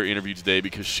enjoyed her interview today,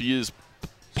 because she is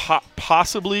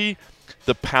possibly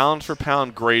the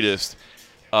pound-for-pound greatest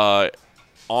on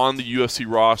the UFC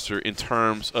roster in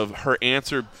terms of her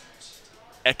answer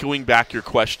echoing back your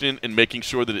question and making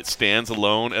sure that it stands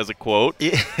alone as a quote.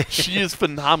 She is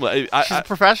phenomenal. She's a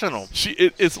professional.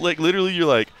 It's like literally you're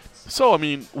like, so, I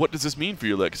mean, what does this mean for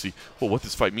your legacy? Well, what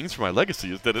this fight means for my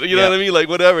legacy is that, you know what I mean? Like,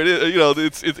 whatever it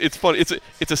is, it's fun.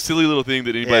 It's a silly little thing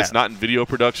that anybody that's not in video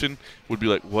production would be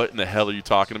like, what in the hell are you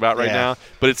talking about right now?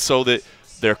 But it's so that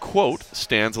their quote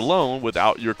stands alone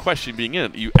without your question being in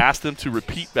it. You ask them to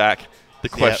repeat back the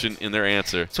question in their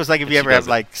answer. So it's like if you ever have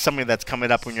like somebody that's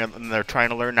coming up when they're trying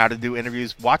to learn how to do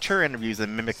interviews, watch her interviews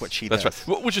and mimic what she does. That's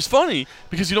right. Which is funny,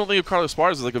 because you don't think of Carla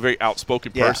Esparza as like a very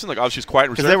outspoken person. Like, oh, she's quiet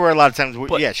and reserved. Because there were a lot of times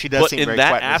where, she does seem very quiet and But in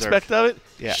that aspect of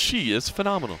it, she is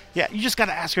phenomenal. Yeah, you just got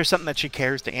to ask her something that she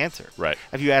cares to answer. Right.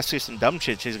 If you ask her some dumb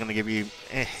shit, she's going to give you,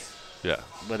 yeah.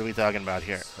 What are we talking about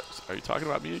here? Are you talking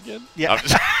about me again? Yeah.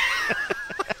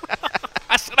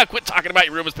 I said I quit talking about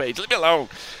your rumors page. Leave me alone.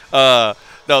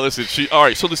 No, listen. All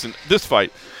right, so listen, this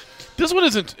fight. This one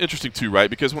is interesting too, right?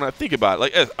 Because when I think about it,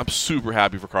 like, I'm super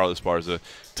happy for Carla Esparza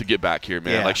to get back here,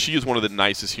 man. Like, she is one of the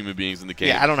nicest human beings in the game.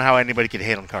 Yeah, I don't know how anybody could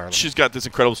hate on Carla. She's got this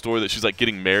incredible story that she's like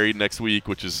getting married next week,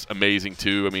 which is amazing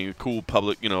too. I mean, cool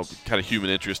public, kind of human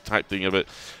interest type thing of it.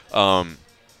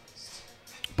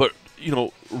 But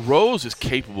Rose is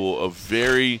capable of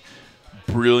very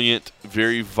brilliant,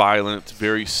 very violent,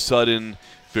 very sudden,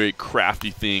 very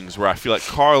crafty things, where I feel like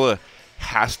Carla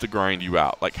has to grind you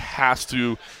out, like has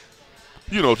to,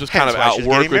 just kind of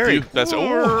outwork with you. That's oh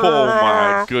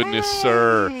my goodness,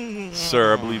 sir,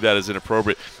 I believe that is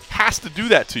inappropriate. Has to do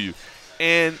that to you,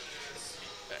 and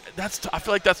I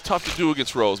feel like that's tough to do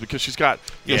against Rose, because she's got,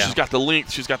 she's got the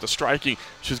length, she's got the striking,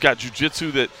 she's got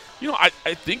jiu-jitsu that, I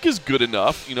think is good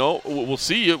enough. We'll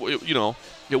see.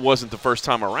 It wasn't the first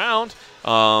time around,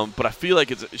 but I feel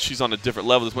like she's on a different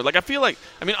level this point. Like, I feel like,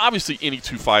 obviously any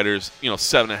two fighters,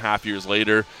 7.5 years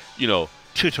later,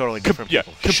 two totally different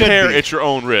people. Compare at your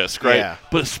own risk, right? Yeah.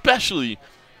 But especially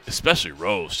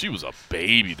Rose, she was a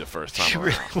baby the first time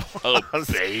around. Really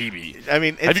a baby. I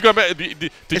mean, have you gone back? Did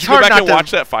you go back and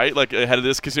watch that fight like ahead of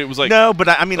this? Because it was like no, but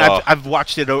I've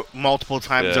watched it multiple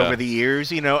times over the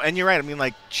years, and you're right. I mean,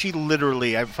 like, she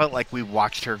literally, I felt like we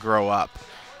watched her grow up.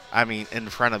 I mean, in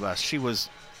front of us, she looked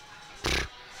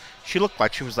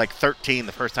like she was like 13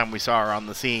 the first time we saw her on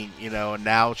the scene, and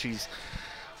now she's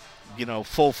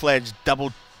full-fledged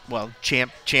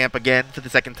champ again for the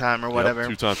second time or whatever.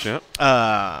 Yep, 2-time champ.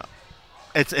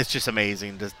 It's just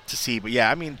amazing to see. But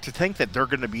yeah, I mean, to think that they're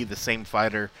going to be the same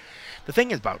fighter. The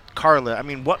thing is about Carla, I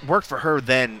mean, what worked for her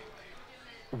then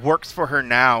works for her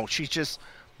now. She's just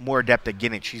more adept at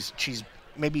getting it. She's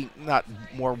maybe not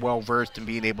more well-versed in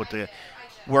being able to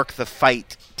work the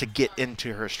fight to get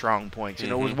into her strong points.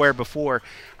 It was where before,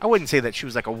 I wouldn't say that she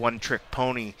was like a one-trick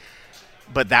pony,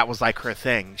 but that was like her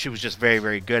thing. She was just very,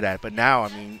 very good at it. But now, I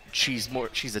mean, she's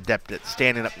adept at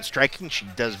standing up and striking. She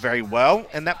does very well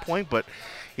in that point. But,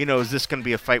 is this going to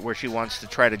be a fight where she wants to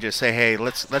try to just say, hey,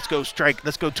 let's go strike,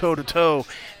 let's go toe-to-toe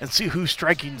and see who's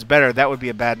striking's better? That would be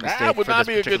a bad mistake. That would not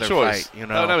be a good choice.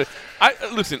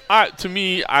 Fight, to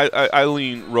me, I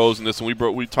lean Rose in this, and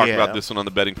we talked about this one on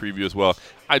the betting preview as well.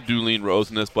 I do lean Rose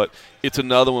in this, but it's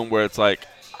another one where it's like,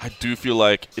 I do feel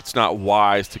like it's not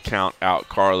wise to count out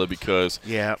Carla because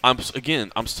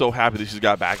I'm so happy that she's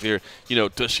got back there.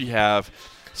 Does she have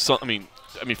some? I mean,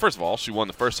 first of all, she won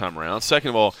the first time around. Second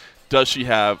of all, does she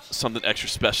have something extra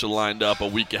special lined up a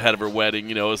week ahead of her wedding?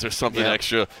 Is there something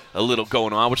extra, a little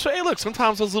going on? Which, hey, look,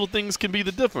 sometimes those little things can be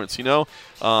the difference.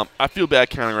 I feel bad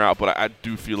counting her out, but I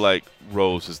do feel like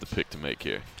Rose is the pick to make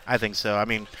here. I think so. I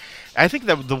mean, I think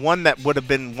that the one that would have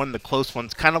been one of the close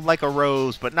ones, kind of like a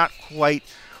Rose, but not quite,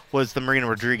 was the Marina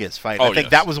Rodriguez fight. I think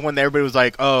that was one that everybody was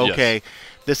like, oh, okay,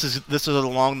 this is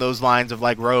along those lines of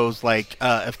like Rose. Like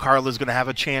if Carla's going to have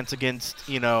a chance against,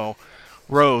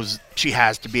 Rose, she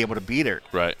has to be able to beat her.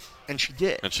 Right. And she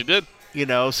did.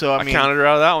 So I counted her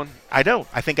out of that one.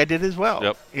 I think I did as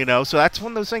well. Yep. So that's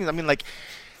one of those things. I mean, like,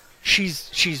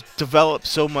 she's developed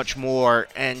so much more,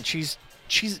 and she's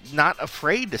not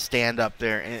afraid to stand up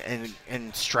there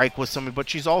and strike with somebody, but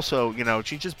she's also,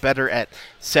 she's just better at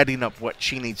setting up what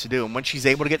she needs to do. And when she's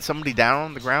able to get somebody down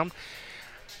on the ground,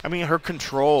 I mean, her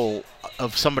control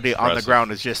of somebody on the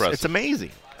ground is just, it's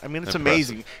amazing. I mean, it's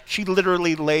amazing. She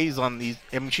literally lays on these.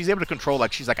 I mean, she's able to control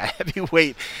like she's like a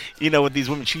heavyweight, with these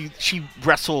women. She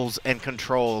wrestles and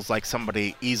controls like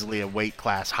somebody easily a weight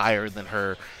class higher than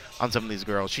her on some of these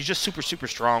girls. She's just super, super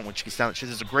strong when she's down. She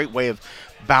has a great way of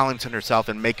balancing herself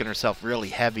and making herself really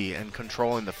heavy and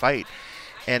controlling the fight.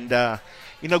 And,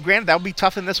 granted, that would be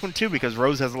tough in this one too because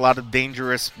Rose has a lot of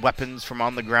dangerous weapons from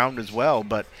on the ground as well.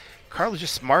 But Carla's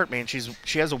just smart, man.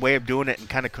 She has a way of doing it and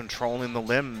kind of controlling the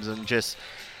limbs and just,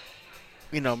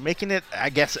 making it, I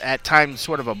guess, at times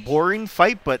sort of a boring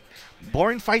fight, but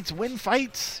boring fights win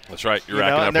fights. That's right. You're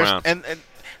racking up rounds. And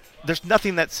there's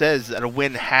nothing that says that a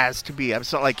win has to be.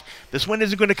 It's not like this win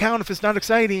isn't going to count if it's not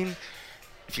exciting.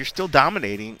 If you're still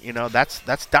dominating,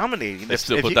 that's dominating. They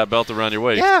still put that belt around your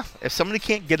waist. Yeah. If somebody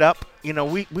can't get up,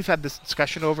 we've had this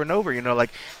discussion over and over.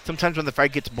 Like sometimes when the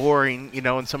fight gets boring,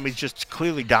 and somebody's just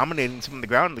clearly dominating someone on the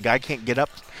ground, and the guy can't get up,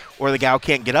 or the gal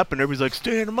can't get up, and everybody's like,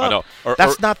 stand him up.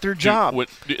 That's not their job.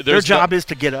 Their job is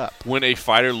to get up. When a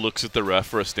fighter looks at the ref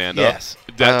for a stand-up,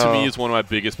 that to me is one of my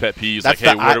biggest pet peeves. Like,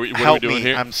 hey, what are we doing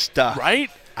here? I'm stuck. Right?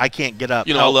 I can't get up.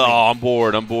 I'm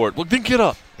bored. Well, then get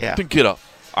up. Yeah. Then get up.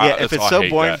 If it's so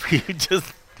boring for you,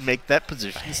 just make that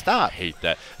position stop. I hate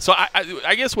that. So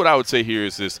I guess what I would say here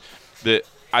is this, that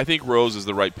I think Rose is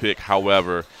the right pick.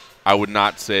 However, I would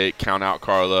not say count out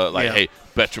Carla. Hey,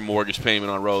 bet your mortgage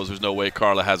payment on Rose. There's no way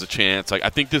Carla has a chance. Like, I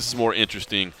think this is more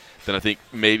interesting than I think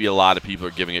maybe a lot of people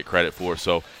are giving it credit for.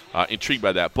 So intrigued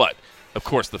by that. But, of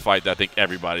course, the fight that I think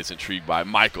everybody's intrigued by,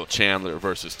 Michael Chandler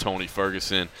versus Tony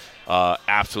Ferguson.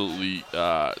 Absolutely,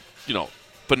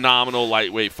 phenomenal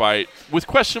lightweight fight with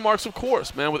question marks, of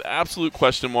course, man, with absolute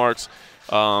question marks.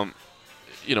 Tony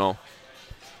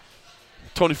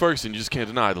Ferguson, you just can't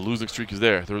deny the losing streak is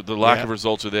there. The lack of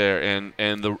results are there,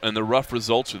 and the rough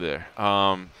results are there.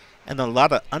 And a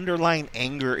lot of underlying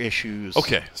anger issues.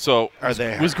 Okay, so are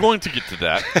there? I was going to get to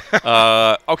that.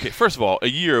 Okay, first of all, a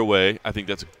year away. I think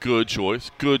that's a good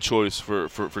choice. Good choice for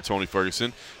Tony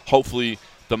Ferguson. Hopefully,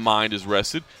 the mind is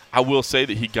rested. I will say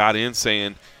that he got in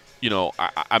saying,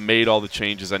 I made all the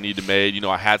changes I need to make.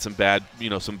 I had some bad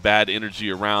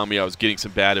energy around me. I was getting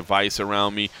some bad advice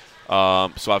around me.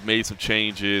 So I've made some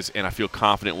changes, and I feel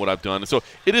confident in what I've done. And so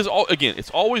it is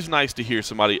it's always nice to hear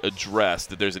somebody address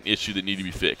that there's an issue that needs to be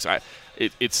fixed.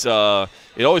 It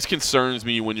always concerns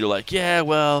me when you're like,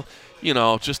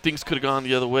 just things could have gone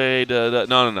the other way.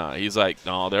 No. He's like,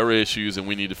 no, there are issues, and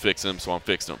we need to fix them, so I'm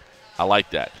fixing them. I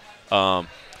like that. But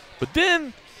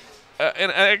then.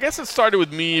 And I guess it started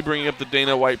with me bringing up the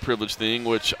Dana White privilege thing,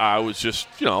 which I was just,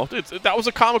 that was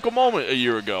a comical moment a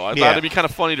year ago. I thought it'd be kind of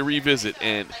funny to revisit,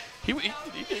 and he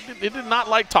did not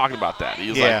like talking about that. He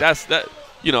was like, that's that,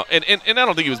 and I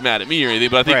don't think he was mad at me or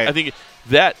anything, but I think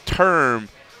that term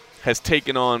has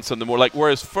taken on something more. Like,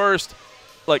 whereas first,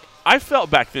 like, I felt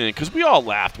back then, because we all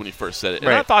laughed when he first said it,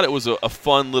 and I thought it was a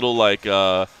fun little, like,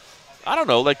 I don't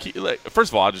know, like,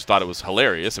 first of all, I just thought it was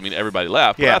hilarious. I mean, everybody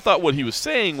laughed. But I thought what he was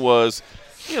saying was,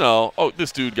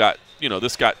 this dude got,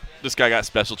 this guy got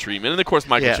special treatment. And, of course,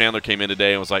 Michael Chandler came in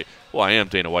today and was like, well, I am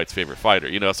Dana White's favorite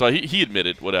fighter. So he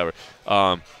admitted whatever.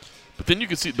 But then you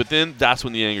can see – but then that's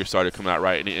when the anger started coming out,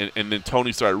 right? And then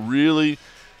Tony started really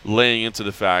laying into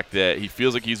the fact that he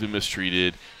feels like he's been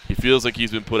mistreated. He feels like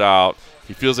he's been put out.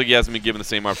 He feels like he hasn't been given the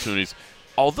same opportunities.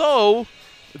 Although,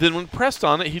 then when pressed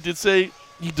on it, he did say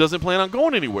he doesn't plan on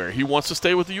going anywhere. He wants to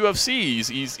stay with the UFC.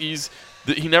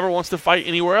 He never wants to fight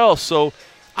anywhere else. So,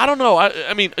 I don't know.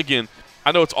 I mean, again,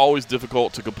 I know it's always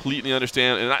difficult to completely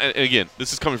understand. And again,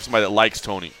 this is coming from somebody that likes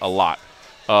Tony a lot.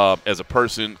 As a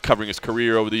person covering his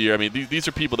career over the year. I mean, these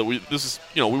are people that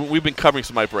we've been covering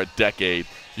somebody for a decade.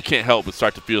 You can't help but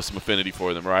start to feel some affinity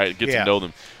for them, right? Get to know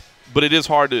them. But it is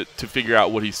hard to figure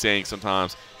out what he's saying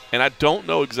sometimes. And I don't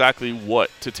know exactly what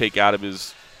to take out of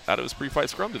his pre-fight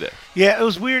scrum today. Yeah, it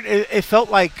was weird. It felt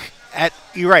like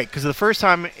you're right, because the first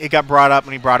time it got brought up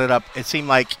and he brought it up, it seemed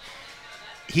like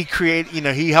he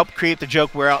helped create the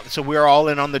joke. So we're all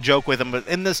in on the joke with him. But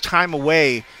in this time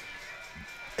away,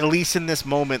 at least in this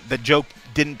moment, the joke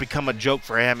didn't become a joke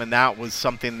for him, and that was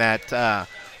something that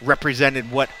represented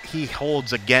what he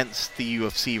holds against the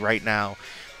UFC right now.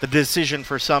 The decision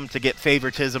for some to get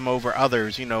favoritism over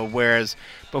others, whereas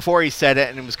before he said it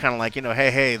and it was kind of like,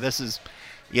 hey, this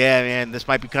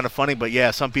might be kind of funny, but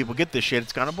some people get this shit.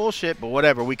 It's kind of bullshit, but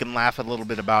whatever. We can laugh a little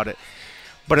bit about it.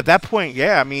 But at that point,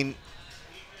 I mean,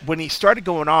 when he started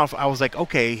going off, I was like,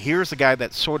 okay, here's a guy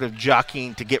that's sort of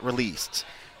jockeying to get released.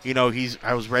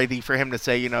 I was ready for him to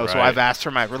say, so I've asked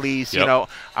for my release, I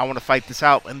want to fight this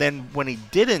out. And then when he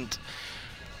didn't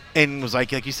and was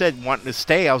like you said, wanting to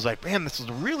stay, I was like, man, this is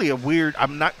really a weird,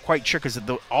 I'm not quite sure, because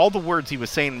all the words he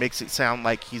was saying makes it sound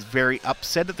like he's very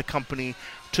upset at the company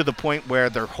to the point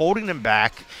where they're holding him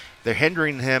back. They're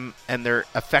hindering him, and they're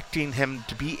affecting him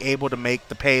to be able to make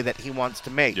the pay that he wants to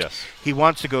make. Yes. He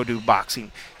wants to go do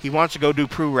boxing. He wants to go do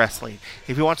pro wrestling.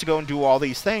 If he wants to go and do all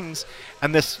these things,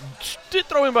 and this did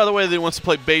throw in, by the way, that he wants to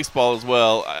play baseball as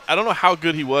well. I don't know how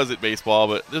good he was at baseball,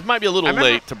 but this might be a little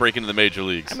late to break into the major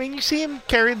leagues. I mean, you see him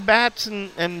carry the bats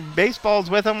and baseballs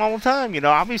with him all the time.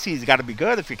 Obviously he's got to be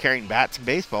good if you're carrying bats and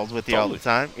baseballs with you all the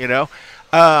time.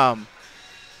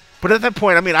 But at that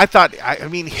point, I mean, I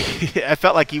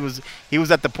felt like he was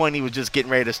at the point he was just getting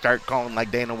ready to start calling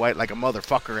like Dana White like a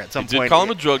motherfucker at some point. He did call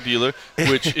him a drug dealer,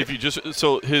 which if you just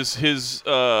his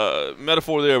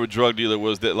metaphor there of a drug dealer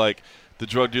was that like the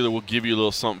drug dealer will give you a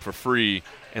little something for free,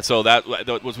 and so that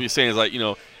what he's saying is like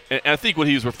and I think what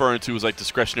he was referring to was like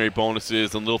discretionary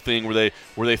bonuses and little thing where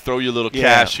they throw you a little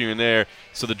cash here and there,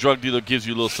 so the drug dealer gives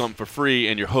you a little something for free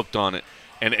and you're hooked on it.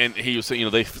 And he was saying,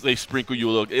 they sprinkle you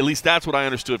a little. At least that's what I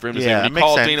understood for him to say. When he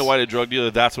called Dana White a drug dealer,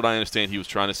 that's what I understand he was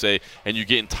trying to say. And you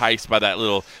get enticed by that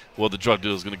little, the drug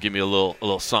dealer's going to give me a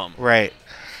little something. Right.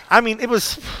 I mean,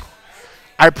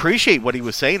 I appreciate what he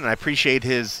was saying, and I appreciate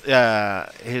his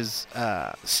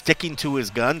sticking to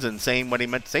his guns and saying what he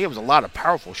meant to say. It was a lot of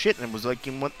powerful shit, and it was like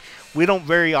we don't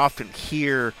very often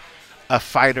hear a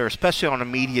fighter, especially on a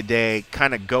media day,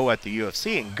 kind of go at the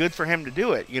UFC, and good for him to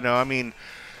do it.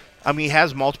 I mean, he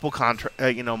has multiple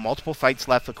fights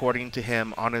left, according to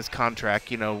him, on his contract.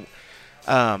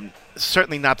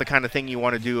 Certainly not the kind of thing you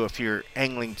want to do if you're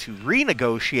angling to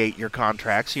renegotiate your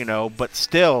contracts. But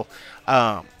still,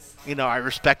 I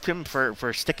respect him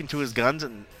for sticking to his guns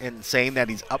and saying that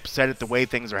he's upset at the way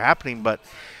things are happening. But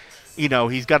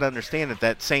he's got to understand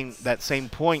that same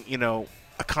point.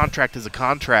 A contract is a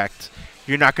contract.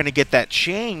 You're not going to get that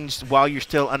changed while you're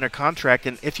still under contract,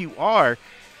 and if you are,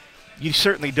 you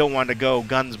certainly don't want to go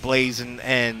guns blazing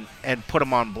and put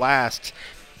them on blast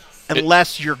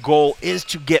unless your goal is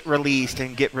to get released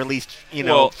from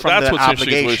the that's what's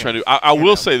obligation. What he's trying to do. I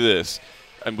will say this,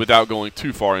 and without going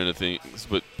too far into things,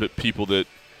 but people that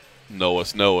know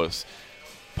us.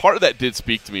 Part of that did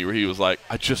speak to me where he was like,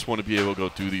 I just want to be able to go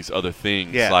do these other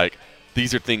things. Yeah. Like,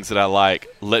 these are things that I like.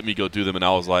 Let me go do them. And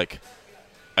I was like,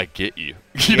 I get you.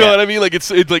 You know what I mean? Like,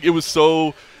 it's like it was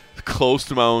so close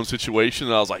to my own situation,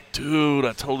 and I was like, dude,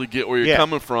 I totally get where you're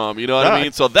coming from. You know what I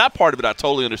mean? So that part of it I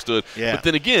totally understood. Yeah. But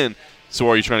then again, so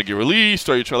are you trying to get released?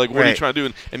 Are you trying, what are you trying to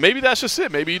do? And maybe that's just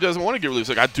it. Maybe he doesn't want to get released.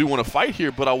 Like, I do want to fight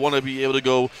here, but I want to be able to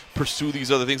go pursue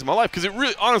these other things in my life. Because it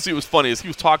really, honestly, it was funny. As he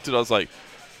was talking to it, I was like,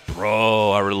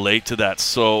 bro, I relate to that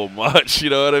so much. You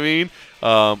know what I mean?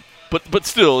 But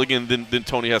still, again, then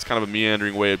Tony has kind of a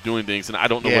meandering way of doing things, and I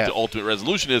don't know what the ultimate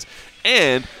resolution is.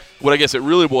 And what I guess it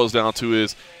really boils down to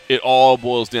is it all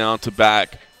boils down to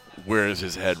back, where is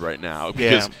his head right now?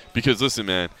 Because listen,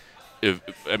 man,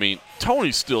 I mean,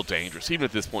 Tony's still dangerous, even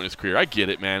at this point in his career. I get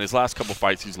it, man. His last couple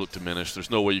fights, he's looked diminished. There's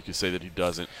no way you can say that he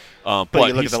doesn't. But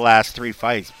you look at the last 3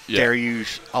 fights,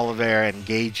 Dariush, Oliveira, and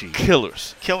Gaethje.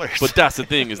 Killers. Killers. But that's the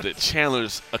thing, is that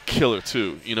Chandler's a killer,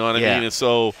 too. You know what I mean? And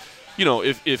so, you know,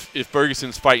 if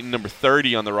Ferguson's fighting number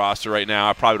 30 on the roster right now,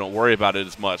 I probably don't worry about it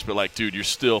as much. But, like, dude, you're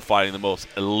still fighting the most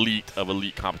elite of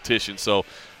elite competition. So,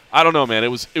 I don't know, man. It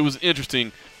was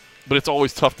interesting, but it's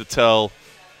always tough to tell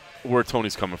where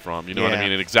Tony's coming from, you know what I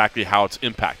mean, and exactly how it's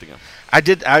impacting him.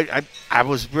 I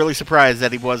was really surprised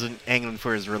that he wasn't angling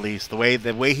for his release. The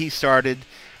way he started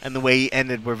and the way he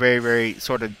ended were very, very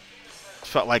sort of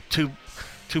felt like two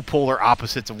polar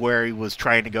opposites of where he was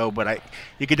trying to go. But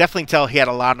you could definitely tell he had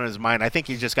a lot on his mind. I think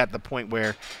he just got to the point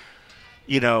where,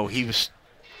 you know, he was,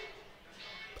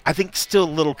 I think, still a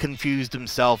little confused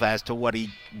himself as to what he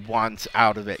wants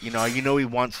out of it. You know, he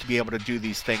wants to be able to do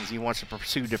these things. He wants to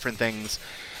pursue different things.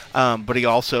 But he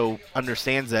also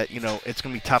understands that, you know, it's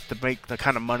going to be tough to make the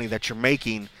kind of money that you're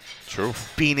making. True.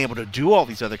 Being able to do all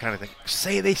these other kind of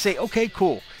things. They say, okay,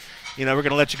 cool. You know, we're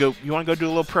going to let you go. You want to go do a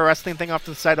little pro wrestling thing off to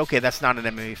the side? Okay, that's not an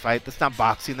MMA fight. That's not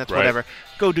boxing. That's whatever.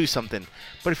 Go do something.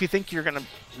 But if you think you're going to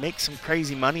make some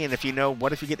crazy money, and if you know,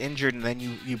 what if you get injured and then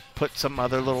you put some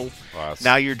other little,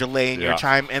 now you're delaying your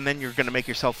time, and then you're going to make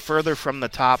yourself further from the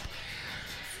top.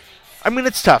 I mean,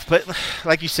 it's tough, but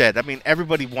like you said, I mean,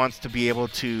 everybody wants to be able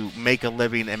to make a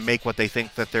living and make what they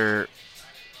think that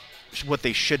what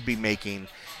they should be making.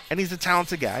 And he's a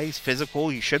talented guy. He's physical.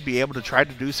 He should be able to try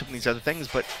to do some of these other things.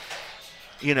 But,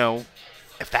 you know,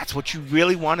 if that's what you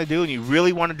really want to do and you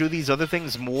really want to do these other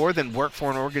things more than work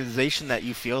for an organization that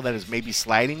you feel that is maybe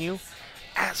sliding you,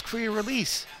 ask for your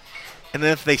release. And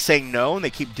then if they say no and they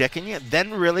keep dicking you,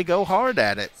 then really go hard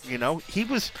at it. You know,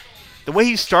 the way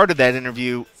he started that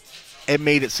interview, it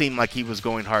made it seem like he was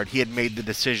going hard. He had made the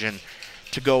decision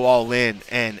to go all in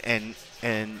and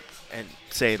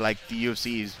say, like, the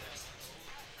UFC is,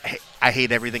 I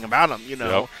hate everything about him, you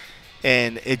know. Yep.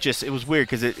 And it was weird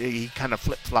because he kind of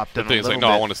flip-flopped it a little bit. No,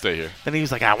 I want to stay here. Then he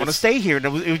was like, I want to stay here. And it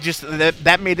was just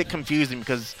that made it confusing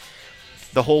because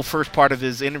the whole first part of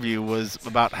his interview was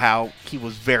about how he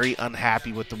was very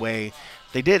unhappy with the way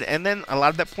they did. And then a lot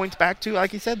of that points back to,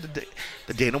 like he said,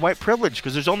 the Dana White privilege,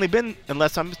 because there's only been,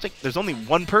 unless I'm mistaken, there's only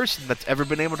one person that's ever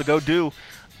been able to go do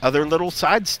other little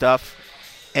side stuff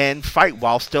and fight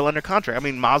while still under contract. I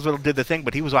mean, Masvidal did the thing,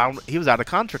 but he was out of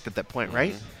contract at that point,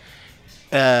 right?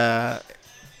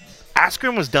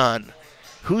 Askren was done.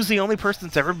 Who's the only person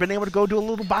that's ever been able to go do a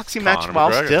little boxing match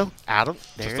while still out of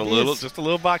there? Just a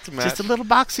little boxing match. Just a little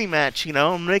boxing match, you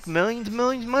know, and make millions and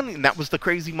millions of money. And that was the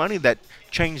crazy money that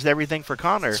changed everything for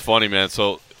Conor. It's funny, man.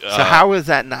 So how is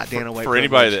that not Dana White? For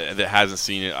anybody that hasn't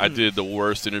seen it, I did the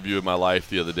worst interview of my life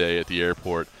the other day at the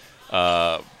airport.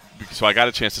 So I got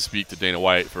a chance to speak to Dana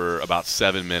White for about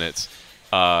 7 minutes.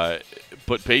 But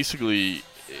basically,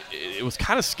 it was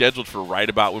kind of scheduled for right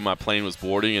about when my plane was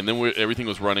boarding, and then everything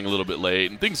was running a little bit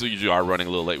late. And things usually are running a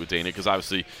little late with Dana because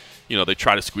obviously, you know, they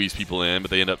try to squeeze people in,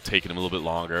 but they end up taking them a little bit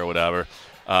longer or whatever.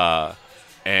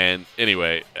 And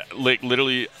anyway, like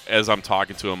literally as I'm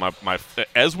talking to him,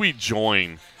 as we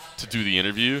join to do the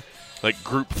interview, like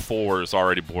Group 4 is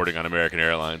already boarding on American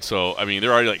Airlines. So, I mean,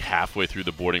 they're already like halfway through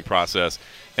the boarding process.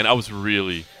 And I was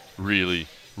really, really,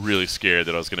 really scared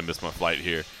that I was going to miss my flight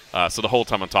here. So the whole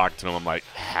time I'm talking to him, I'm like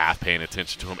half paying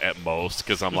attention to him at most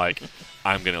because I'm like,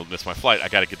 I'm going to miss my flight. I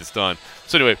got to get this done.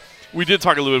 So anyway, we did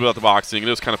talk a little bit about the boxing, and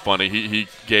it was kind of funny. He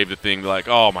gave the thing like,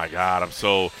 oh, my God, I'm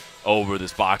so over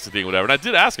this boxing thing, whatever. And I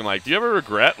did ask him, like, do you ever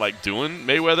regret, like, doing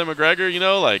Mayweather-McGregor, you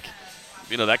know, like,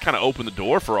 you know, that kind of opened the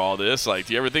door for all this. Like,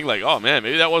 do you ever think, like, oh, man,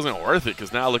 maybe that wasn't worth it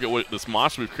because now look at what this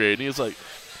monster we've created. And he was like,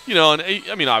 you know, and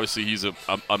I mean, obviously he's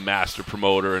a master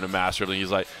promoter and a master of everything.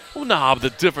 He's like, well, nah, but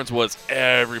the difference was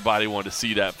everybody wanted to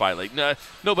see that fight. Like,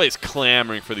 nobody's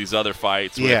clamoring for these other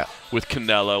fights with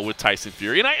Canelo, with Tyson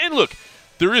Fury. And look,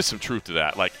 there is some truth to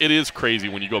that. Like, it is crazy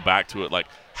when you go back to it, like,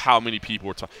 how many people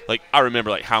were talking. Like, I remember,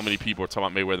 like, how many people were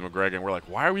talking about Mayweather-McGregor, and we're like,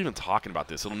 why are we even talking about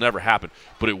this? It'll never happen.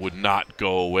 But it would not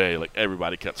go away. Like,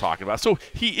 everybody kept talking about it. So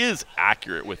he is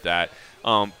accurate with that.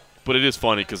 But it is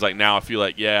funny because, like, now I feel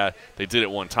like, yeah, they did it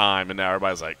one time, and now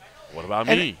everybody's like, what about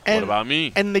me? What about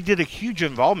me? And they did a huge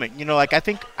involvement. You know, like, I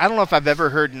don't know if I've ever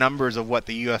heard numbers of what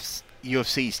the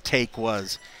UFC's take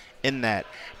was in that.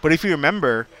 But if you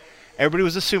remember, everybody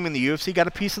was assuming the UFC got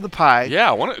a piece of the pie.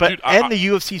 Yeah, the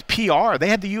UFC's PR. They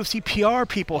had the UFC PR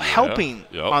people helping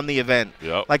on the event.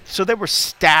 Yep. Like, so there were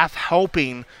staff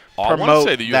helping I promote want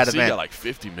to say the that UFC event. got like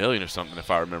 $50 million or something, if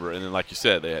I remember. And then, like you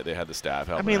said, they had the staff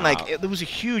helping. I mean, like, there was a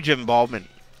huge involvement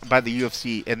by the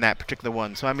UFC in that particular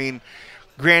one. So, I mean,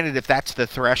 granted, if that's the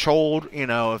threshold,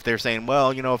 if they're saying,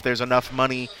 well, if there's enough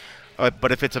money,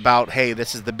 but if it's about, hey,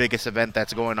 this is the biggest event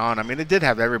that's going on, I mean, it did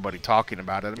have everybody talking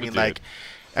about it.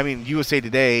 I mean, USA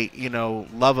Today,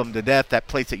 love them to death, that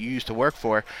place that you used to work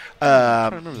for. I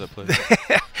remember that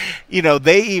place.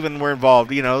 They even were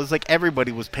involved. It was like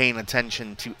everybody was paying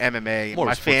attention to MMA. More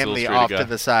My Sports family Illustrated off guy. to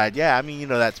the side. Yeah, I mean,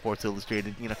 that Sports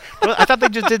Illustrated, Well, I thought they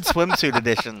just did swimsuit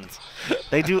editions.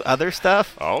 They do other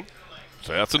stuff. Oh,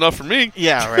 so that's enough for me.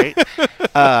 Yeah,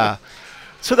 right.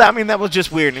 So that was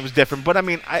just weird and it was different. But I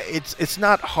mean, it's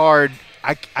not hard.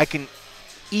 I can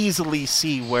easily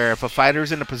see where if a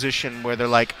fighter's in a position where they're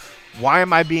like, why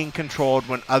am I being controlled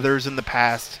when others in the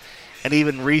past and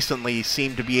even recently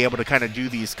seem to be able to kind of do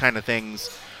these kind of things?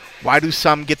 Why do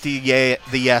some get the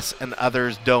yes and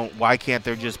others don't? Why can't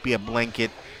there just be a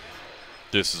blanket?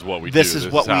 This is what we do. This is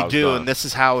what we do, done. and this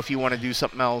is how, if you want to do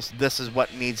something else, this is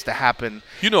what needs to happen.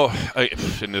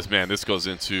 And this goes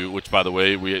into, which, by the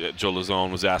way, Joe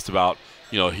Lazone was asked about.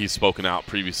 He's spoken out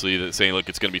previously that saying, look,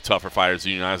 it's going to be tough for fighters to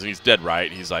unionize, and he's dead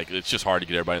right. He's like, it's just hard to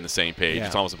get everybody on the same page. Yeah.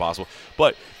 It's almost impossible.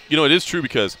 But, it is true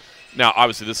because now,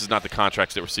 obviously, this is not the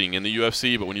contracts that we're seeing in the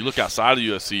UFC, but when you look outside of the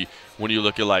UFC, when you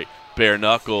look at, like, bare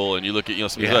knuckle and you look at,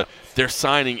 some of the, they're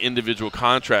signing individual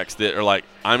contracts that are like,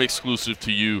 I'm exclusive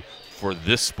to you for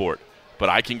this sport, but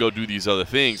I can go do these other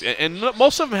things. And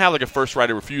most of them have, like, a first right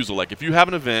of refusal. Like, if you have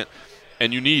an event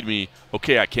and you need me,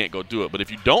 okay, I can't go do it. But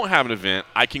if you don't have an event,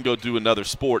 I can go do another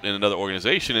sport in another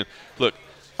organization. And look,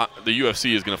 the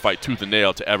UFC is going to fight tooth and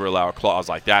nail to ever allow a clause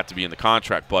like that to be in the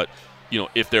contract. But,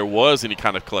 if there was any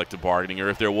kind of collective bargaining, or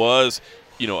if there was,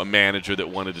 a manager that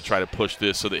wanted to try to push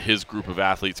this so that his group of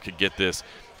athletes could get this,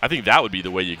 I think that would be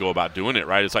the way you go about doing it,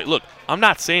 right? It's like, look, I'm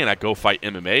not saying I go fight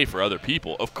MMA for other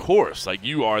people. Of course, like,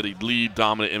 you are the lead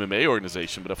dominant MMA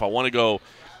organization. But if I want to go,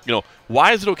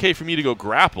 why is it okay for me to go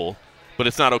grapple, but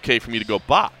it's not okay for me to go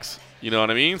box? You know what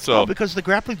I mean? So because the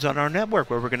grappling's on our network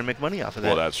where we're going to make money off of that.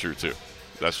 Well, that's true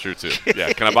too.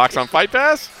 Yeah, can I box on Fight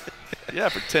Pass? Yeah,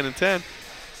 for 10 and 10.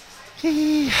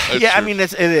 Yeah, true. I mean,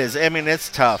 it is. I mean, it's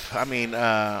tough. I mean,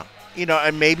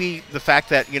 and maybe the fact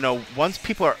that, once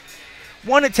people are,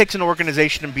 one, it takes an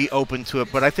organization to be open to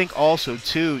it, but I think also,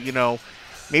 too,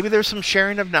 maybe there's some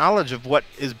sharing of knowledge of what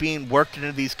is being worked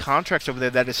into these contracts over there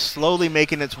that is slowly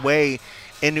making its way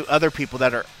into other people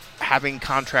that are having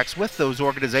contracts with those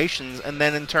organizations, and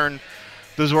then in turn,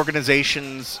 those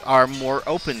organizations are more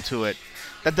open to it.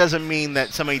 That doesn't mean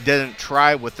that somebody didn't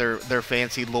try with their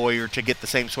fancy lawyer to get the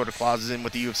same sort of clauses in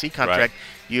with the UFC contract.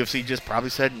 Right. UFC just probably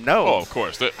said no. Oh, of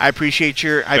course. I appreciate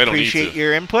your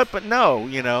input, but no,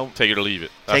 take it or leave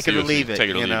it. Take it or leave it.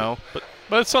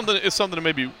 But it's something to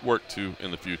maybe work to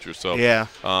in the future. So yeah,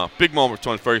 big moment for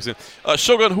Tony Ferguson.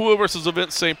 Shogun Rua versus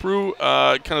Event St. Preux,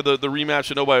 kind of the rematch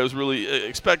that nobody was really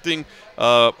expecting.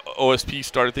 OSP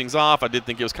started things off. I did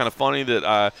think it was kind of funny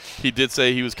that he did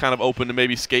say he was kind of open to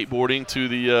maybe skateboarding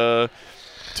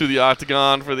to the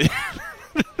octagon for the.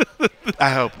 I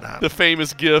hope not. The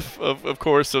famous GIF, of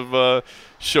course, of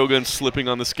Shogun slipping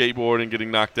on the skateboard and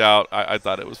getting knocked out. I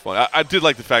thought it was funny. I did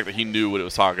like the fact that he knew what it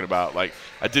was talking about. Like,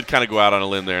 I did kind of go out on a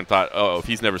limb there and thought, oh, if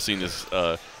he's never seen this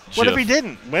GIF. What if he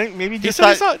didn't? Maybe he said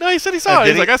he saw it. No, he said he saw it.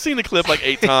 He's like, I've seen the clip like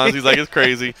 8 times. He's like, it's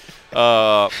crazy.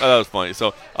 That was funny.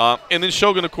 So, and then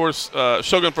Shogun, of course,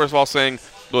 Shogun, first of all, saying,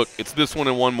 look, it's this one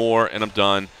and one more, and I'm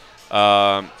done.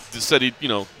 Just said he,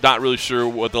 not really sure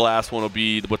what the last one will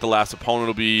be, what the last opponent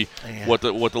will be, what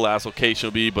the last location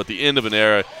will be, but the end of an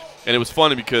era. And it was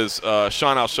funny because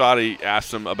Sean Al-Shadi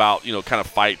asked him about, kind of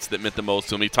fights that meant the most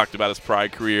to him. He talked about his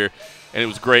Pride career, and it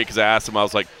was great because I asked him, I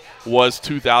was like, was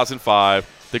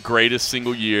 2005 the greatest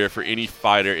single year for any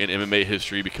fighter in MMA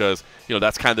history? Because,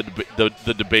 that's kind of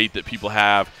the debate that people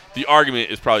have. The argument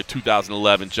is probably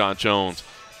 2011, John Jones.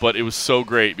 But it was so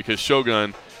great because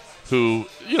Shogun, who,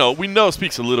 we know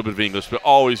speaks a little bit of English, but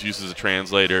always uses a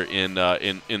translator in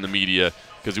the media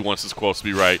because he wants his quotes to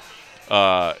be right,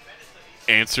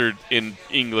 answered in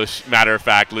English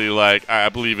matter-of-factly, like, I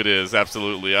believe it is,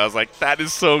 absolutely. I was like, that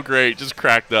is so great. Just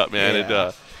cracked up, man.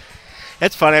 Yeah.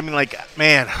 It's funny. I mean, like,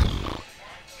 man,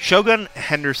 Shogun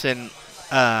Henderson,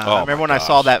 I remember when I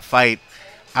saw that fight,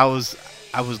 I was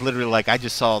literally like, I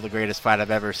just saw the greatest fight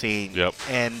I've ever seen. Yep.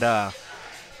 And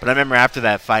but I remember after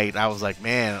that fight, I was like,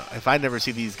 man, if I never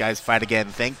see these guys fight again,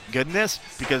 thank goodness,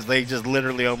 because they just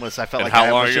literally almost, I felt like I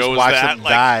almost just watched them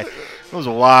die. It was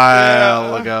a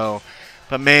while ago.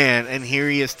 But, man, and here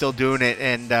he is still doing it.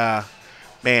 And,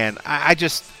 man, I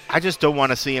just don't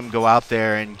want to see him go out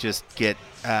there and just get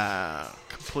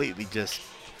completely just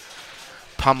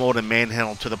pummeled and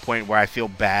manhandled to the point where I feel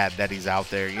bad that he's out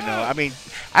there. I mean,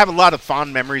 I have a lot of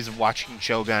fond memories of watching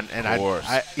Shogun, and I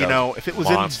if it was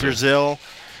monster. in Brazil,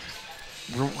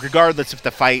 regardless of the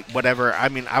fight, whatever. I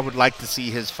mean, I would like to see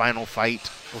his final fight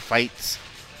or fights.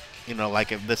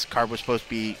 Like if this fight was supposed to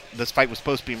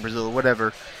be in Brazil or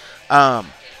whatever.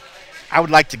 I would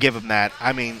like to give him that.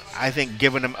 I mean, I think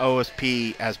giving him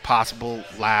OSP as possible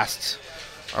last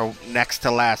or next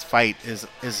to last fight is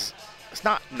it's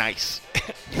not nice.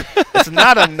 It's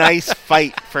not a nice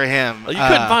fight for him. You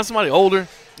couldn't find somebody older.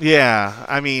 Yeah,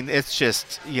 I mean, it's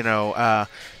just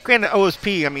granted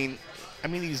OSP. I mean,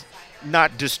 he's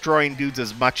not destroying dudes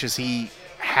as much as he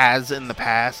has in the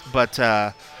past, but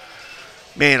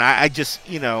man, I just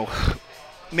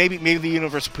Maybe the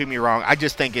universe will prove me wrong. I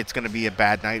just think it's going to be a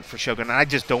bad night for Shogun, and I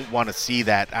just don't want to see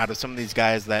that out of some of these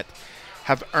guys that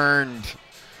have earned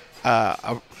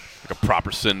a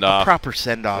proper send-off.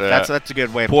 Yeah. That's a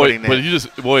good way of putting it.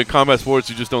 But in combat sports,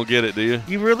 you just don't get it, do you?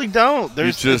 You really don't.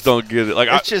 You just don't get it. Like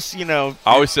I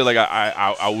always say, like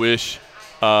I wish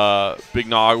Big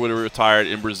Nog would have retired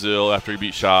in Brazil after he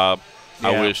beat Shab. Yeah.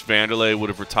 I wish Vanderlei would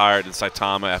have retired in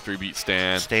Saitama after he beat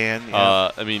Stan. Yeah.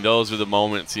 I mean, those are the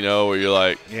moments, where you're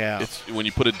like, it's when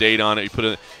you put a date on it, you put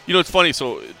it. It's funny.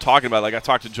 So talking about, like, I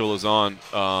talked to Joe Lazon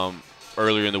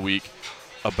earlier in the week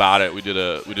about it. We did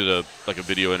a like a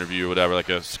video interview or whatever, like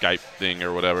a Skype thing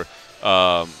or whatever,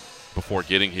 before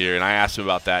getting here, and I asked him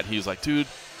about that. He was like, dude,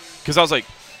 because I was like,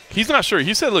 he's not sure.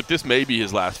 He said, look, this may be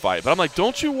his last fight, but I'm like,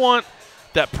 don't you want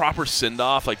that proper send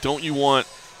off? Like, don't you want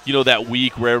that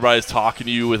week where everybody's talking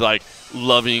to you with, like,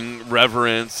 loving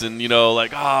reverence and,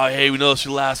 like, oh, hey, we know it's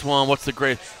your last one. What's the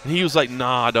great? And he was like,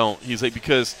 nah, I don't. He's like,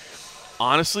 because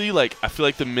honestly, like, I feel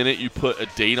like the minute you put a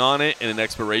date on it and an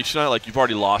expiration on it, like, you've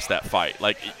already lost that fight.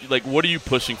 Like, what are you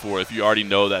pushing for if you already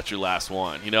know that's your last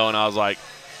one? And I was like,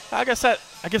 I guess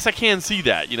I can see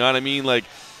that. You know what I mean? Like,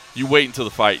 you wait until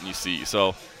the fight and you see.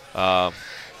 So, I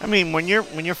mean, when you're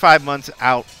 5 months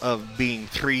out of being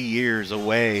 3 years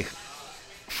away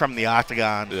from the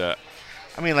octagon. Yeah.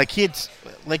 I mean, like,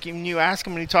 when you ask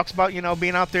him and he talks about,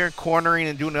 being out there cornering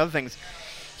and doing other things,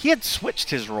 he had switched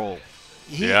his role.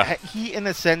 He, in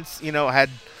a sense, had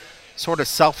sort of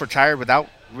self-retired without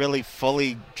really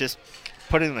fully just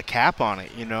putting the cap on it,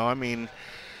 I mean,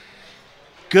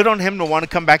 good on him to want to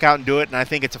come back out and do it, and I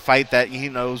think it's a fight that he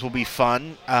knows will be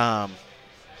fun. But,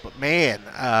 man,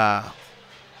 I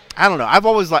don't know. I've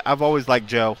always liked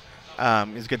Joe.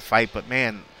 It's a good fight, but,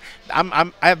 man,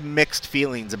 I have mixed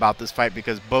feelings about this fight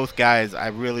because both guys I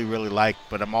really, really like,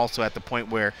 but I'm also at the point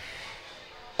where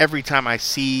every time I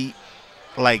see,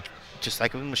 like, just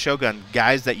like in the Shogun,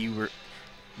 guys that you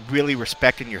really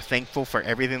respect and you're thankful for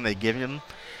everything they give him,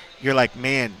 you're like,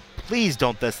 man, please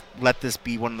don't let this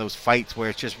be one of those fights where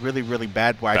it's just really, really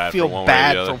bad, where I feel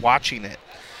bad for watching it.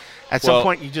 At some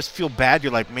point, you just feel bad.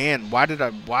 You're like, man, why did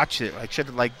I watch it? I should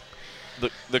have, like,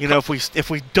 if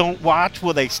we don't watch,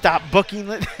 will they stop booking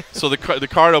it? So the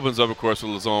card opens up, of course,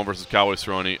 with Lazone versus Cowboy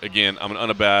Cerrone. Again, I'm an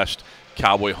unabashed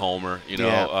Cowboy homer.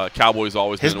 Cowboy's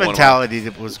always his been mentality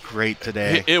was great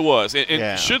today. It was,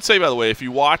 and should say, by the way, if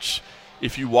you watch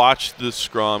the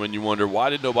scrum and you wonder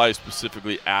why did nobody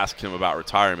specifically ask him about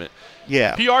retirement,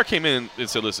 PR came in and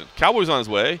said, listen, Cowboy's on his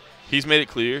way. He's made it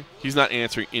clear he's not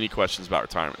answering any questions about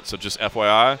retirement. So just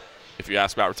FYI, if you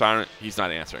ask about retirement, he's not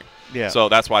answering. Yeah. So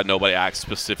that's why nobody asked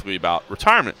specifically about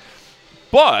retirement.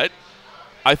 But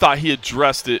I thought he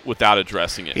addressed it without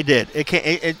addressing it. He did.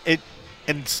 It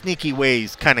in sneaky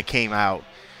ways kind of came out,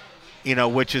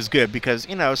 which is good because,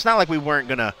 it's not like we weren't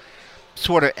going to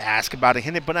sort of ask about it,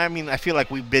 hint it, but I mean, I feel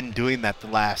like we've been doing that the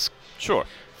last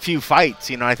few fights.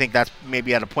 I think that's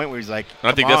maybe at a point where he's like,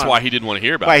 and I think that's why he didn't want to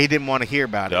hear about it. Why he didn't want to hear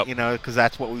about it, because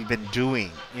that's what we've been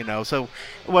doing, So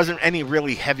it wasn't any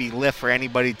really heavy lift for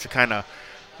anybody to kind of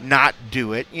not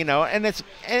do it, and it's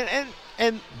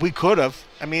and we could have.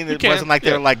 I mean, it wasn't like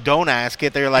they were like, don't ask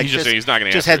it. They were like, he's not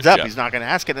going to just heads up, he's not going to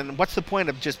ask it. And what's the point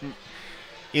of just,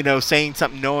 saying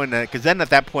something knowing that? Because then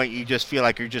at that point, you just feel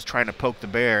like you're just trying to poke the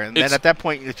bear. And then at that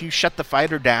point, if you shut the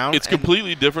fighter down. It's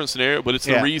completely different scenario, but it's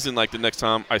the reason, like, the next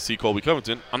time I see Colby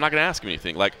Covington, I'm not going to ask him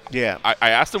anything. Like, I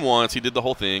asked him once. He did the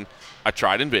whole thing. I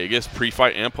tried in Vegas,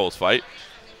 pre-fight and post-fight.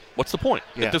 What's the point?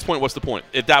 At this point, what's the point?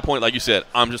 At that point, like you said,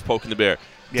 I'm just poking the bear.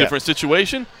 Different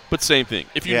situation, but same thing.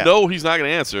 If you know he's not going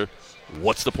to answer,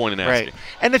 what's the point in asking? Right.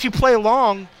 And if you play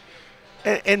along,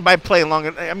 and by play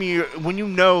along, I mean, when you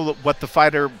know what the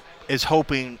fighter is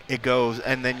hoping it goes,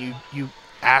 and then you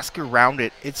ask around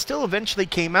it, it still eventually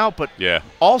came out. But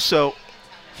also,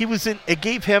 it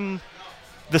gave him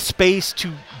the space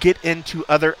to get into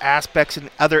other aspects and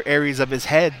other areas of his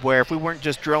head where if we weren't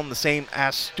just drilling the same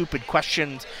stupid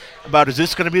questions about, is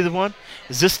this going to be the one?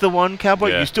 Is this the one, Cowboy?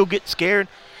 Yeah. You still get scared?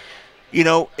 You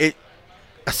know, a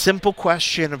simple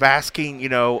question of asking,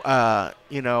 are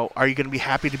you going to be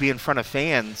happy to be in front of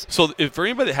fans? So if for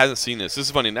anybody that hasn't seen this is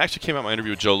funny. And it actually came out in my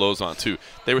interview with Joe Lozon, too.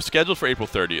 They were scheduled for April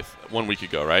 30th, 1 week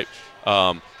ago, right?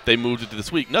 They moved it to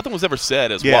this week. Nothing was ever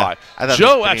said as why.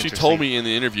 Joe actually told me in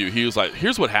the interview, he was like,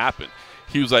 here's what happened.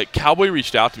 He was like, Cowboy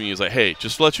reached out to me. He was like, hey,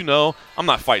 just to let you know, I'm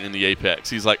not fighting in the Apex.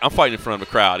 He's like, I'm fighting in front of a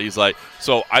crowd. He's like,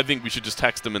 so I think we should just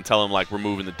text him and tell him, like, we're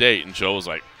moving the date. And Joe was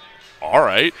like, all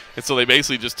right. And so they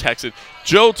basically just texted.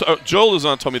 Joe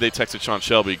Lozon told me they texted Sean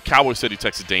Shelby. Cowboy said he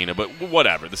texted Dana, but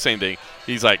whatever, the same thing.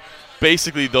 He's like,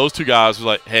 basically those two guys were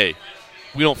like, hey,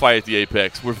 we don't fight at the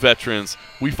Apex. We're veterans.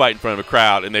 We fight in front of a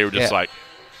crowd. And they were just like,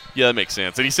 yeah, that makes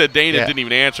sense. And he said Dana didn't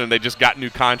even answer, and they just got new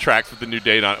contracts with the new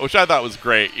date on it, which I thought was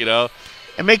great, you know.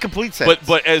 It made complete sense.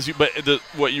 But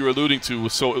what you were alluding to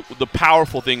was the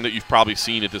powerful thing that you've probably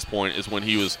seen at this point is when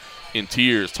he was in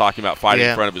tears talking about fighting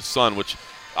in front of his son, which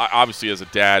obviously as a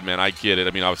dad, man, I get it.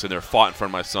 I mean, obviously I never fought in front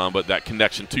of my son, but that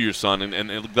connection to your son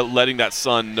and letting that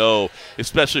son know,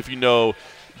 especially if you know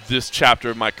this chapter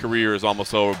of my career is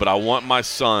almost over, but I want my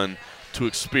son to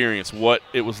experience what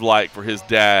it was like for his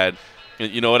dad.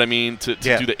 You know what I mean? To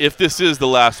do that. If this is the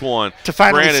last one. To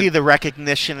finally see the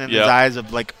recognition in his eyes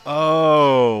of like,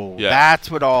 oh,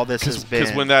 that's what all this has been.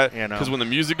 Because when the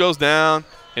music goes down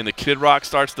and the Kid Rock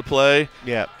starts to play,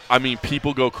 I mean,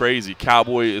 people go crazy.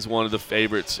 Cowboy is one of the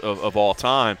favorites of all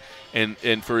time.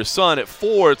 And for his son at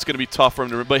 4, it's going to be tough for him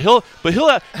to. But he'll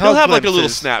have like a little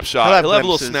snapshot. He'll have a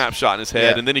little snapshot in his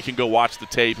head, and then he can go watch the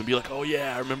tape and be like, "Oh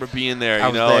yeah, I remember being there." I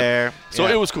was there. So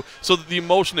it was cool. So the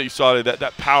emotion that you saw,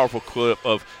 that powerful clip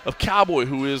of Cowboy,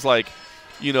 who is like,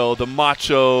 the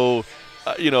macho,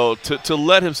 to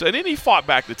let him say, and then he fought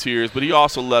back the tears, but he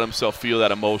also let himself feel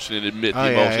that emotion and admit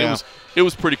the emotion. It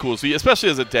was pretty cool. So especially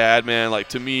as a dad, man, like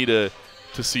to me to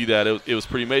see that it was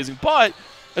pretty amazing. But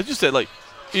as you said, like.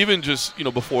 Even just,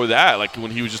 before that, like when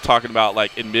he was just talking about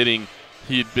like admitting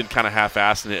he had been kind of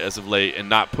half-assing it as of late and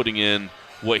not putting in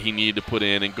what he needed to put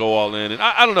in and go all in. And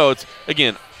I don't know. It's,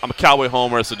 again, I'm a Cowboy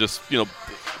homer, so just,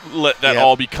 let that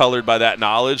all be colored by that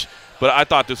knowledge. But I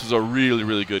thought this was a really,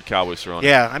 really good Cowboy surrounding.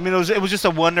 Yeah, I mean, it was just a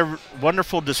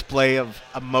wonderful display of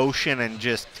emotion and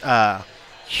just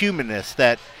humanness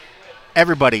that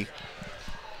everybody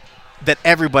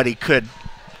could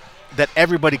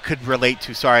relate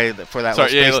to. Sorry for that. Sorry,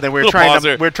 space. Then we're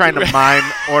trying to mime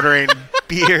ordering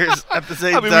beers at the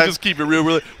same time. I mean, we just keep it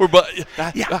real. We're glass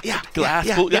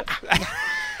full.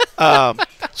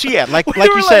 So yeah, like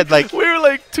you said, like we were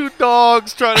like two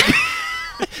dogs trying to.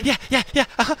 yeah.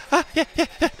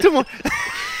 Come on.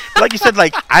 Like you said,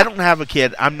 like I don't have a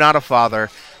kid. I'm not a father.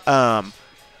 But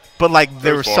like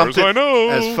there was something.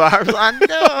 As far as I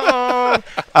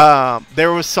know,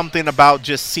 there was something about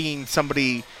just seeing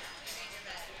somebody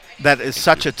that is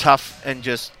such a tough and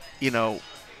just,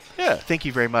 thank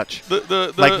you very much.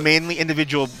 Like manly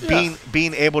individual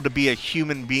being able to be a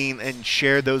human being and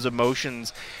share those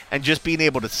emotions and just being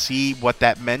able to see what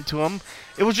that meant to him.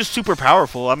 It was just super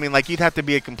powerful. I mean, like you'd have to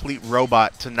be a complete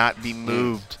robot to not be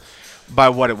moved by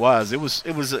what it was. It was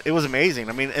amazing.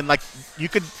 I mean, and like you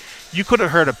could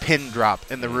have heard a pin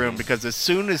drop in the room because as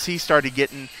soon as he started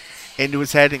getting into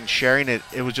his head and sharing it,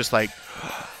 it was just like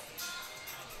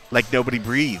nobody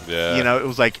breathed. Yeah. It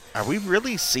was like, are we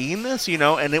really seeing this?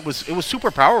 And it was super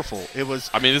powerful. It was.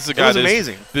 I mean, this is a guy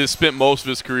amazing. That spent most of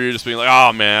his career just being like,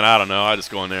 oh man, I don't know, I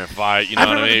just go in there and fight. You know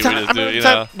what I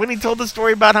mean? When he told the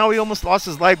story about how he almost lost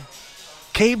his life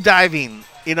cave diving.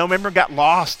 Remember got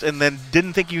lost and then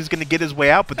didn't think he was going to get his way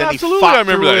out, but then he fought I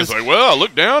remember that. It's like, well, I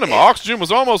looked down and my oxygen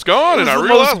was almost gone, and I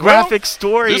realized, graphic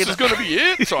story. This is going to be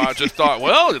it. So I just thought,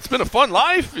 well, it's been a fun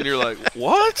life, and you're like,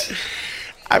 what?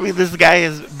 I mean, this guy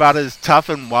is about as tough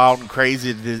and wild and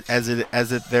crazy as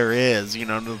it there is.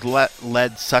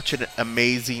 Led such an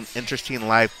amazing, interesting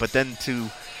life, but then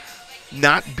to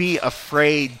not be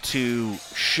afraid to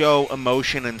show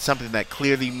emotion in something that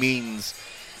clearly means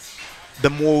the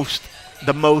most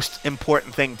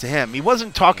important thing to him. He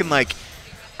wasn't talking like,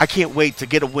 I can't wait to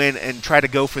get a win and try to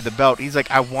go for the belt. He's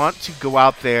like, I want to go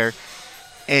out there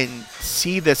and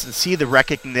see this and see the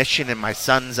recognition in my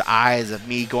son's eyes of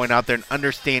me going out there and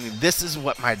understanding this is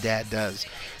what my dad does.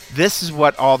 This is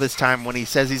what all this time when he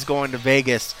says he's going to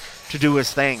Vegas to do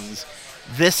his things,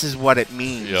 this is what it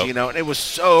means, And it was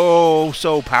so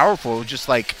powerful. It was just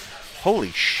like,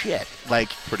 holy shit. Like,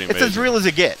 pretty amazing. It's as real as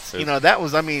it gets. That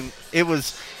was, I mean, it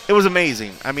was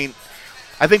amazing. I mean,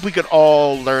 I think we could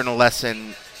all learn a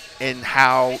lesson in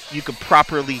how you could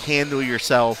properly handle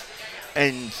yourself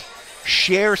and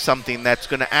share something that's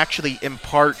going to actually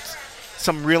impart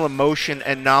some real emotion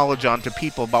and knowledge onto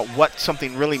people about what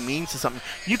something really means to something,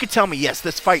 you could tell me, yes,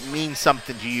 this fight means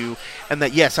something to you, and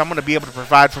that, yes, I'm going to be able to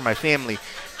provide for my family.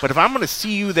 But if I'm going to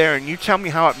see you there and you tell me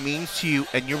how it means to you,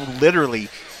 and you literally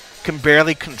can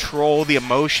barely control the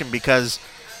emotion because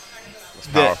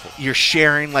you're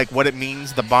sharing like what it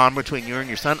means, the bond between you and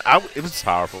your son, it was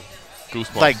powerful.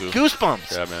 Goosebumps, like dude.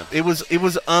 goosebumps. Yeah, man. It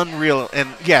was unreal. And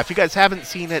yeah, if you guys haven't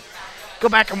seen it, go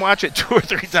back and watch it 2 or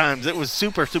 3 times. It was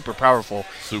super, super powerful.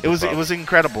 It was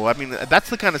incredible. I mean,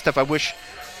 that's the kind of stuff I wish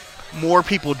more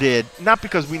people did. Not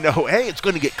because we know, hey, it's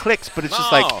going to get clicks, but it's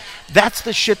just like that's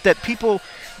the shit that people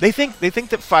they think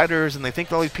that fighters and they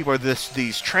think all these people are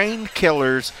these trained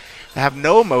killers that have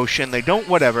no emotion. They don't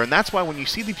whatever, and that's why when you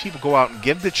see these people go out and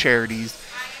give to charities,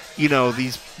 you know,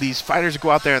 these fighters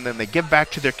go out there and then they give back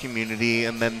to their community,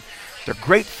 and then they're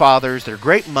great fathers, they're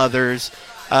great mothers.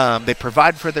 They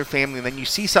provide for their family, and then you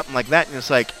see something like that, and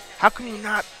it's like, how can you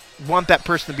not want that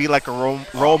person to be like a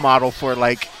role model for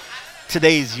like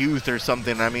today's youth or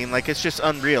something? I mean, like, it's just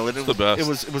unreal. It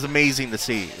was amazing to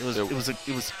see. It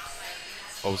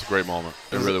was a great moment.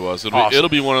 It really was. Awesome. It'll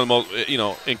be one of the most, you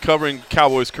know, in covering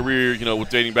Cowboys' career, you know, with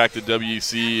dating back to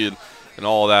WEC and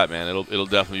all of that, man. It'll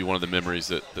definitely be one of the memories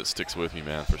that sticks with me,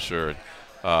 man, for sure.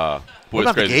 What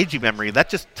about the Gaethje memory? That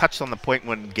just touched on the point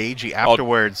when Gaethje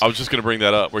afterwards. I was just going to bring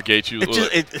that up. Where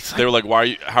Gaethje, they were like,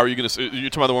 how are you going to? You're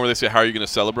talking about the one where they say, how are you going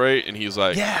to celebrate? And he's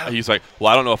like,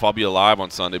 well, I don't know if I'll be alive on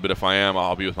Sunday, but if I am,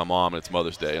 I'll be with my mom, and it's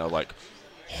Mother's Day. And I'm like,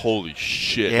 holy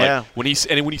shit! Yeah. Like, when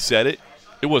he said it,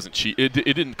 it wasn't cheap. It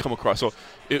didn't come across. So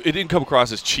it didn't come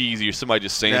across as cheesy or somebody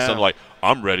just saying something like,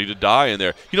 I'm ready to die in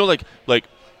there. You know, like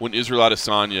when Israel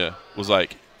Adesanya was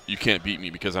like, you can't beat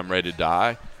me because I'm ready to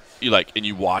die. And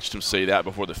you watched him say that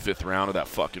before the 5th round of that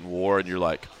fucking war, and you're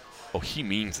like, oh, he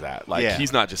means that. Like,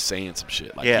 he's not just saying some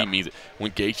shit. Like, he means it.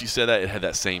 When Gaethje said that, it had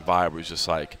that same vibe where he's just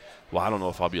like, well, I don't know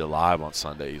if I'll be alive on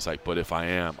Sunday. He's like, but if I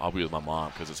am, I'll be with my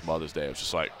mom because it's Mother's Day. It's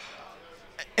just like.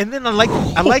 And then I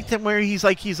liked him where he's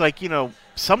like, you know,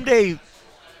 someday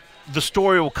the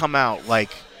story will come out,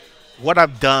 like, what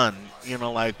I've done, you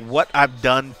know, like, what I've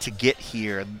done to get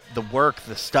here, the work,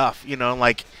 the stuff, you know,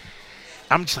 like.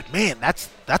 I'm just like, man, that's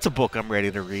a book I'm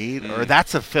ready to read, or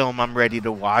that's a film I'm ready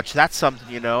to watch. That's something,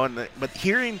 you know. But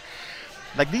hearing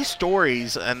like these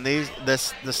stories and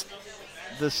this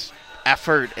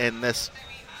effort and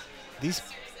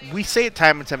we say it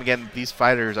time and time again. These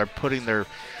fighters are putting their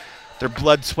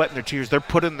blood, sweat, and their tears. They're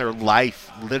putting their life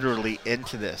literally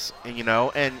into this, and, you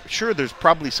know. And sure, there's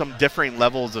probably some differing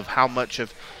levels of how much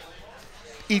of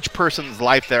each person's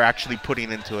life they're actually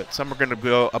putting into it. Some are going to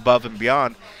go above and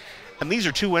beyond. And these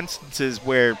are 2 instances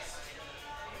where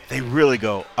they really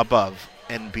go above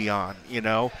and beyond, you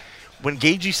know. When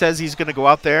Gaethje says he's going to go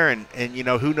out there and, you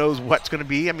know, who knows what's going to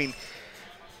be. I mean,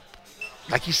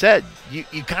 like you said, you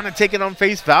kind of take it on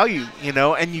face value, you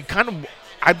know, and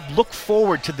I look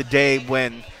forward to the day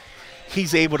when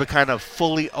he's able to kind of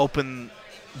fully open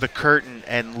the curtain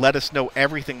and let us know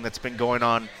everything that's been going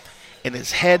on in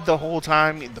his head the whole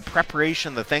time, the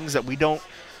preparation, the things that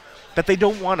they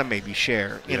don't want to maybe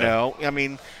share, you know. I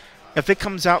mean, if it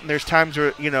comes out and there's times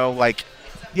where, you know, like,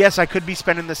 yes, I could be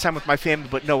spending this time with my family,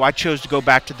 but no, I chose to go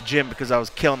back to the gym because I was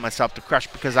killing myself to crush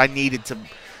because I needed to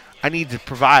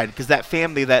provide, because that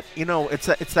family that, you know, I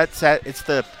think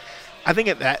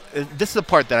this is the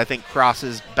part that I think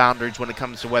crosses boundaries when it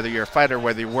comes to whether you're a fighter,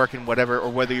 whether you're working whatever, or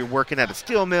whether you're working at a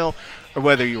steel mill, or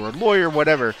whether you're a lawyer,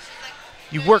 whatever.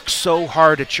 You work so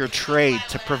hard at your trade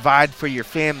to provide for your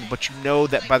family, but you know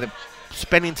that by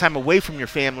spending time away from your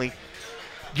family,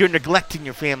 you're neglecting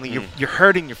your family, you're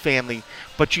hurting your family,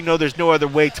 but you know there's no other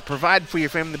way to provide for your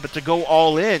family but to go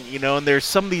all in, you know. And there's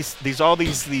some of these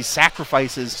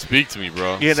sacrifices. Speak to me,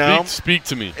 bro. You know, speak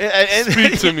to me.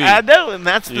 Speak to me. I know, and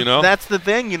that's the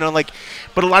thing, you know. Like,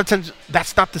 but a lot of times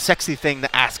that's not the sexy thing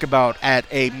to ask about at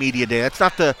a media day. That's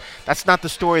not the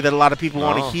story that a lot of people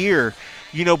want to hear.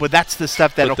 You know, but that's the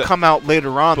stuff that'll come out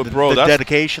later on. But bro, the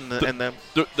dedication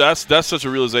that's such a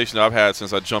realization I've had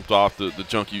since I jumped off the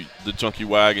junkie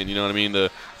wagon. You know what I mean? The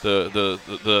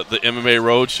MMA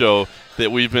roadshow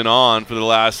that we've been on for the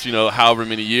last, you know, however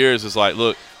many years is like,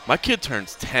 look, my kid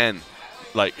turns 10.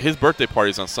 Like, his birthday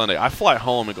party's on Sunday. I fly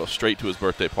home and go straight to his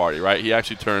birthday party. Right? He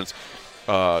actually turns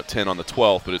 10 on the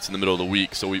 12th, but it's in the middle of the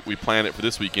week, so we planned it for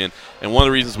this weekend. And one of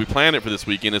the reasons we planned it for this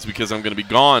weekend is because I'm going to be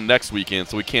gone next weekend,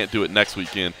 so we can't do it next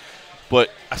weekend. But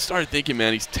I started thinking,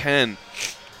 man, he's 10.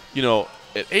 You know,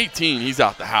 at 18, he's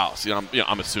out the house. You know,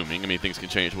 I'm assuming. I mean, things can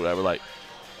change, whatever. Like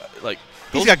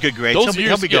he's got good grades.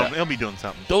 He'll be doing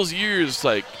something. Those years,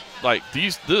 like, like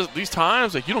these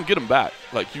times, like you don't get them back.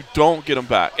 Like you don't get them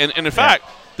back. And in fact,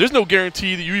 there's no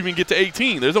guarantee that you even get to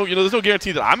 18. There's no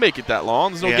guarantee that I make it that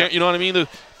long. There's no you know what I mean?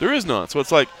 There is none. So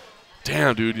it's like,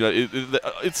 damn, dude,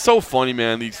 it's so funny,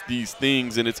 man. These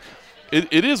things, and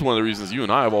it is one of the reasons you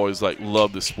and I have always like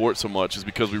loved the sport so much, is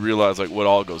because we realize like what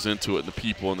all goes into it, and the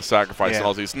people and the sacrifice and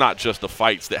all this. It's not just the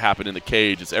fights that happen in the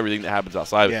cage; it's everything that happens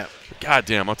outside of it. But God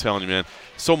damn, I'm telling you, man,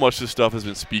 so much of this stuff has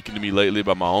been speaking to me lately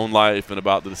about my own life and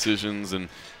about the decisions and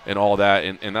all that,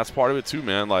 and that's part of it too,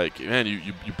 man. Like, man,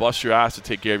 you bust your ass to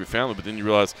take care of your family, but then you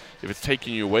realize if it's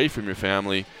taking you away from your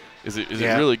family, is it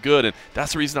really good? And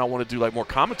that's the reason I want to do like more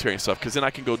commentary and stuff, because then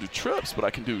I can go do trips, but I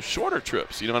can do shorter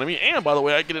trips. You know what I mean? And by the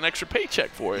way, I get an extra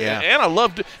paycheck for it. And I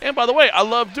love. And by the way, I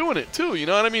love doing it too. You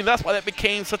know what I mean? That's why that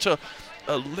became such a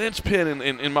linchpin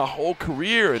in my whole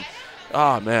career.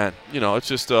 And man, it's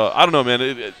just I don't know,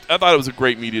 man. I thought it was a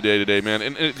great media day today, man.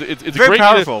 And it's very great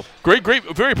powerful. Great,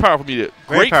 very powerful media.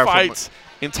 Very great powerful. Fights,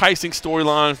 enticing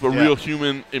storylines, but real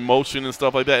human emotion and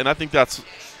stuff like that. And I think that's.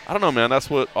 I don't know, man. That's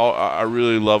what I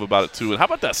really love about it, too. And how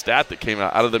about that stat that came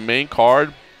out of the main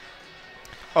card?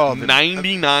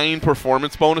 99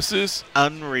 performance bonuses.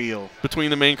 Unreal. Between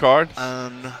the main card.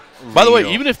 Unreal. By the way,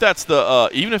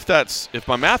 if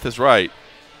my math is right,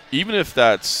 even if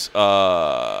that's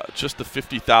just the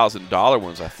 $50,000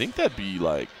 ones, I think that'd be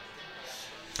like.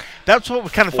 That's what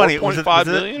was kind of funny. Was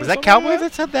that Cowboy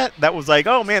that said that? That was like,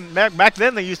 oh man, back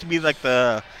then they used to be like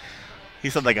he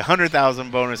said like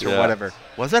 100,000 bonus or whatever.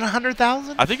 Was it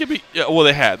 100,000? I think it'd be. Yeah, well,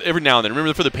 they had every now and then.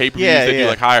 Remember for the pay-per-views, they do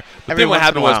like higher. But then what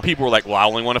happened was people were like, "Well, I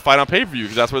only want to fight on pay-per-view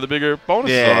because that's where the bigger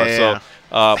bonuses are."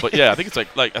 So, but yeah, I think it's like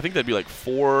I think that'd be like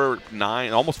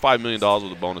almost $5 million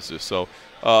with the bonuses. So,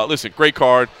 listen, great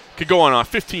card. Could go on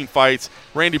 15 fights.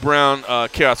 Randy Brown,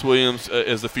 Chaos Williams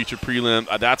as the featured prelim.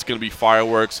 That's going to be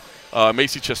fireworks.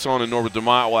 Macy Chasson and Norbert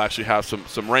Dumont will actually have some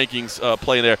rankings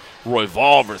playing there. Roy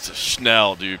Vol versus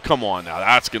Schnell, dude. Come on now.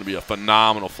 That's going to be a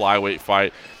phenomenal flyweight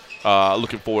fight.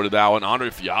 Looking forward to that one. Andre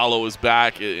Fiallo is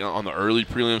back on the early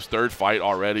prelims, third fight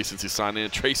already since he signed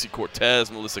in. Tracy Cortez,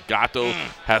 Melissa Gatto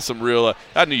has some real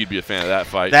I knew you'd be a fan of that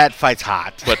fight. That fight's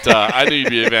hot. But I knew you'd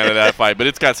be a fan of that fight. But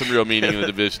it's got some real meaning in the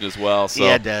division as well. So,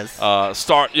 yeah, it does.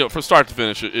 From start to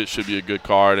finish, it should be a good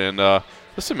card. And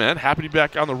listen, man, happy to be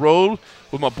back on the road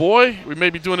with my boy. We may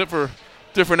be doing it for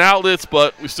different outlets,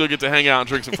 but we still get to hang out and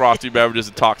drink some frosty beverages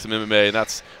and talk some MMA, and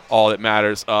that's all that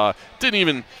matters. Didn't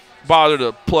even bother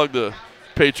to plug the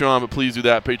Patreon, but please do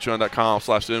that.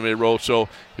 Patreon.com/MMA Roadshow.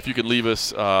 If you could leave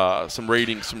us some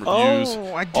ratings, some reviews,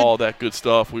 all that good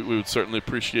stuff, we would certainly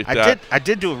appreciate that. I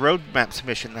did do a roadmap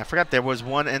submission. I forgot there was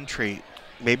one entry.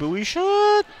 Maybe we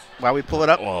should while we pull it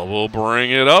up. Well, we'll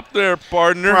bring it up there,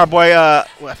 partner. Our boy, I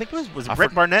think it was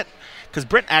Brent Barnett. Because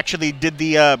Brent actually did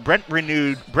Brent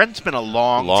renewed. Brent's been a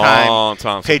long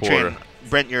time supporter.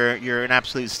 Brent, you're an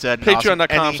absolute stud.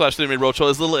 Patreon.com/MMA Roadshow.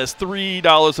 As little as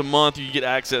 $3 a month, you get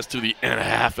access to the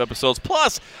and-a-half episodes.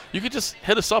 Plus, you can just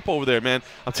hit us up over there, man.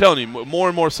 I'm telling you, more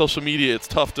and more social media, it's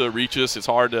tough to reach us. It's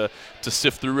hard to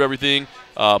sift through everything.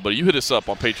 But you hit us up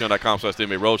on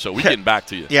Patreon.com/MMA Roadshow. We're getting back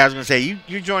to you. Yeah, I was going to say,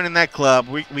 you're joining that club.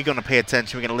 We're going to pay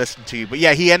attention. We're going to listen to you. But,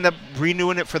 yeah, he ended up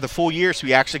renewing it for the full year, so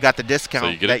he actually got the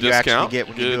discount you actually get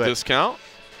when you do it. Discount.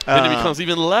 Then it becomes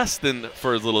even less than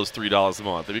for as little as $3 a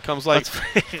month. It becomes like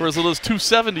for as little as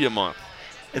 $270 a month.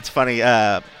 It's funny.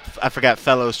 I forgot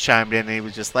Fellows chimed in, and he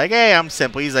was just like, "Hey, I'm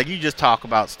simple." He's like, "You just talk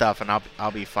about stuff, and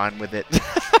I'll be fine with it."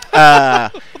 Well,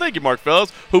 thank you, Mark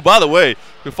Fellows. Who, by the way,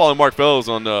 been following Mark Fellows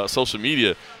on social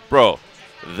media, bro.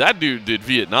 That dude did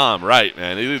Vietnam right,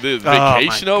 man. He did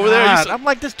vacation over there. I'm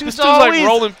like, this dude's like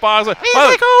rolling fires. Like, he's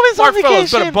like always Mark on Fellows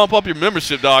vacation. Better bump up your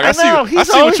membership, dog. I know, see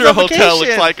what your hotel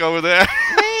looks like over there.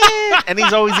 And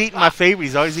he's always eating my favorite.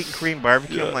 He's always eating Korean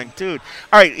barbecue. Yeah. I'm like, dude.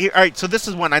 All right. So this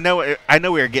is one. I know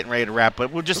we are getting ready to wrap,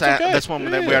 but we'll just this one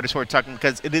that we already started talking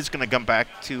because it is going to come back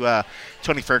to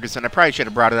Tony Ferguson. I probably should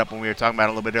have brought it up when we were talking about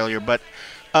it a little bit earlier, but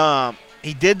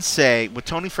he did say with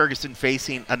Tony Ferguson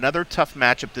facing another tough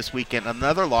matchup this weekend,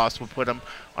 another loss would put him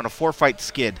on a 4-fight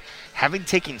skid. Having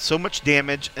taken so much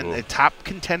damage in a top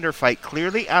contender fight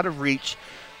clearly out of reach,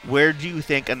 where do you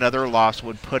think another loss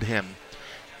would put him?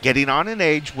 Getting on in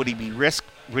age, would he risk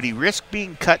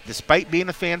being cut despite being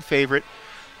a fan favorite,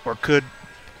 or could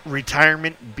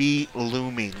retirement be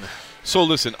looming? So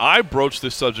listen, I broached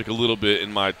this subject a little bit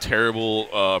in my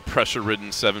terrible, pressure-ridden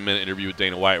 7-minute interview with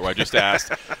Dana White, where I just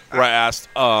asked,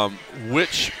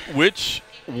 which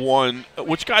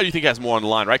guy do you think has more on the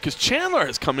line, right? Because Chandler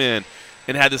has come in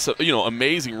and had this,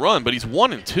 amazing run, but he's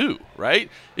 1-2,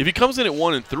 right? If he comes in at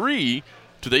 1-3,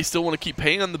 do they still want to keep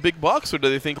paying on the big bucks, or do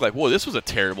they think like, whoa, this was a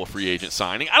terrible free agent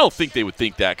signing? I don't think they would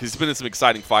think that because he's been in some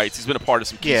exciting fights. He's been a part of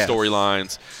some key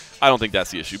storylines. I don't think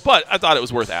that's the issue. But I thought it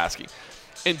was worth asking.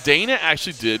 And Dana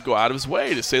actually did go out of his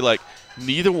way to say, like,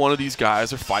 neither one of these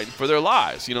guys are fighting for their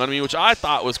lives. You know what I mean? Which I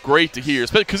thought was great to hear,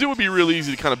 because it would be really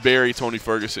easy to kind of bury Tony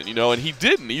Ferguson, you know, and he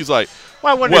didn't. He's like,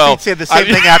 well, I wonder if he'd say the same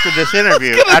thing after this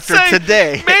interview, after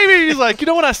today. Maybe he's like, you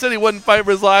know what I said he wasn't fighting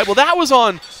for his life? Well, that was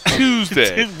on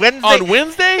Tuesday. On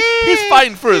Wednesday, he's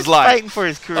fighting for his life. Fighting for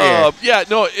his career. Yeah,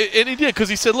 no, and he did, because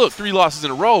he said, look, 3 losses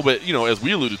in a row, but, you know, as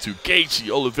we alluded to,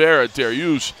 Gaethje, Oliveira,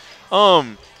 Dariush.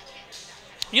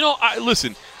 You know,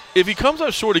 listen, if he comes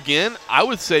up short again, I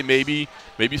would say maybe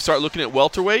start looking at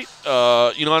welterweight.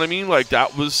 You know what I mean? Like,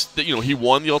 that was, you know, he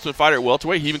won the Ultimate Fighter at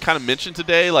welterweight. He even kind of mentioned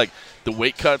today, like, the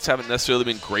weight cuts haven't necessarily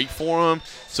been great for him.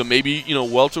 So maybe, you know,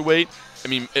 welterweight. I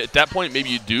mean, at that point, maybe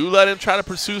you do let him try to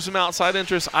pursue some outside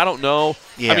interests. I don't know.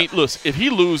 Yeah. I mean, listen, if he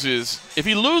loses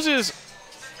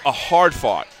a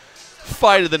hard-fought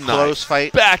fight of the night, close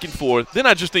fight, back and forth, then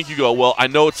I just think you go, well, I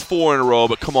know it's 4 in a row,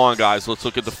 but come on, guys, let's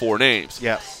look at the 4 names.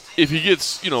 Yeah. If he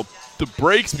gets, you know, the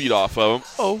brakes beat off of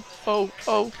him,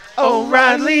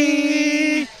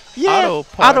 O'Reilly. Yeah.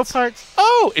 Auto parts.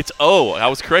 Oh, it's O. I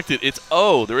was corrected. It's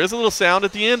O. There is a little sound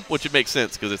at the end, which it makes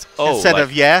sense because it's O. Instead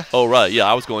of yeah. Oh, right. Yeah,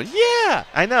 I was going, yeah.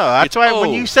 I know. That's why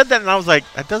when you said that, and I was like,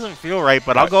 that doesn't feel right,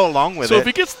 but I'll go along with it. So if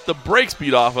he gets the brakes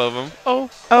beat off of him,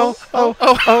 O'Reilly.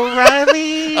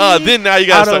 Then now you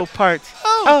got to start. Auto parts.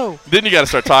 Oh. Then you got to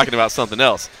start talking about something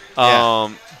else. Yeah.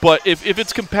 But if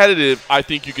it's competitive, I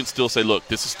think you can still say, look,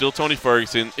 this is still Tony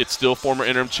Ferguson. It's still former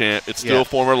interim champ. It's still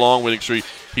former long winning streak.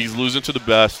 He's losing to the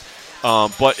best.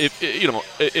 But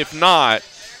if not,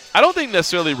 I don't think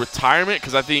necessarily retirement,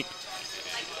 because I think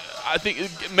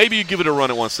maybe you give it a run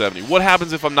at 170. What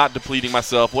happens if I'm not depleting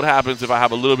myself? What happens if I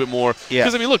have a little bit more?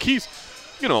 Because I mean, look, he's,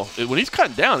 you know, when he's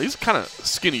cutting down, he's kind of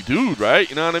skinny dude, right?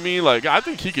 You know what I mean? Like, I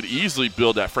think he could easily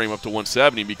build that frame up to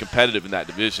 170 and be competitive in that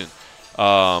division.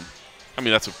 I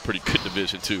mean, that's a pretty good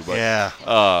division too. But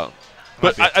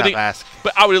but I think,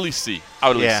 but I would at least see.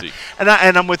 See.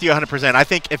 And I'm with you 100%. I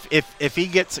think if he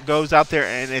goes out there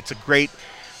and it's a great,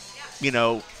 you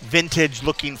know, vintage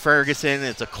looking Ferguson,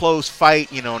 it's a close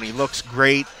fight, you know, and he looks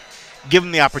great, give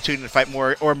him the opportunity to fight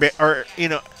more, or you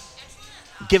know,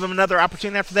 give him another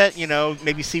opportunity after that, you know,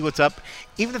 maybe see what's up.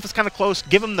 Even if it's kind of close,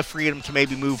 give him the freedom to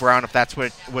maybe move around if that's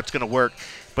what's going to work.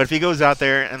 But if he goes out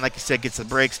there and, like you said, gets the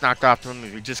brakes knocked off him,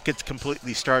 if he just gets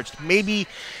completely starched, maybe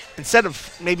instead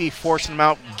of maybe forcing him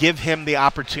out, give him the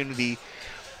opportunity.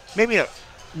 Maybe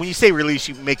when you say release,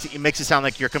 it makes it sound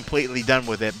like you're completely done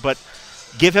with it. But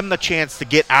give him the chance to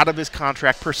get out of his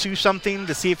contract, pursue something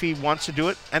to see if he wants to do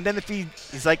it. And then if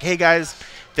he's like, hey, guys,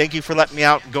 thank you for letting me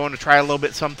out, going to try a little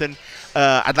bit something.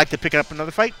 I'd like to pick up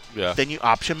another fight. Yeah. Then you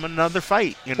option him another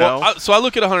fight, you know. Well, so I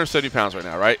look at 170 pounds right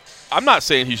now, right? I'm not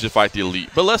saying he should fight the elite,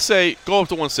 but let's say go up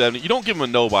to 170. You don't give him a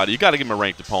nobody. You got to give him a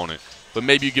ranked opponent. But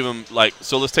maybe you give him, like,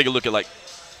 so let's take a look at, like,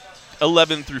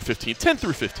 11 through 15, 10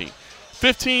 through 15.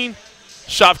 15,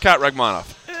 Shavkat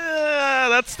Rakhmonov.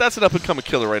 That's an up-and-coming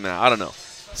killer right now. I don't know.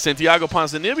 Santiago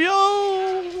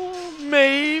Ponzinibbio,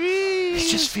 maybe. He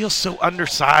just feels so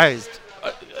undersized.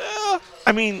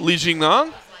 I mean, Li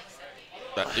Jingliang.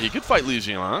 He could fight Li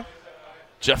Jingliang.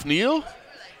 Jeff Neal.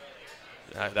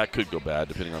 That could go bad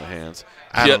depending on the hands.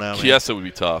 I don't know. Chiesa would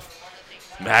be tough.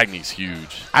 Magny's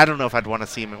huge. I don't know if I'd want to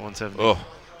see him at 170. Oh.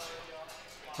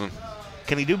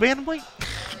 Can he do bantamweight?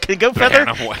 Can he go feather?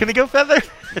 Can he go feather?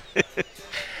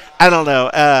 I don't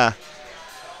know.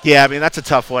 Yeah, I mean, that's a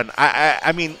tough one.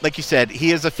 I mean, like you said,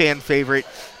 he is a fan favorite.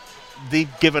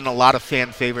 They've given a lot of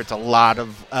fan favorites a lot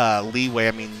of leeway.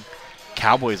 I mean,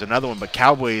 Cowboy is another one, but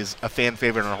Cowboy is a fan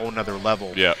favorite on a whole nother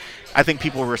level. Yeah. I think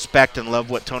people respect and love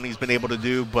what Tony's been able to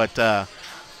do, but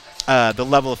the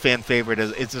level of fan favorite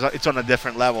it's on a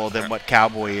different level than what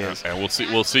Cowboy is. And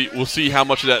we'll see how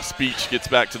much of that speech gets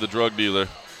back to the drug dealer.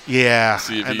 Yeah,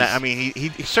 and I mean, he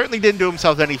certainly didn't do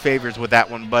himself any favors with that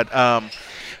one, but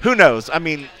who knows? I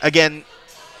mean, again,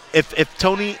 if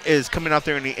Tony is coming out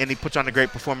there and he puts on a great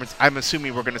performance, I'm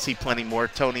assuming we're going to see plenty more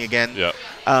Tony again. Yeah.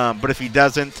 But if he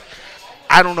doesn't,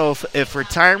 I don't know if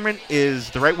retirement is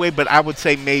the right way, but I would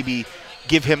say maybe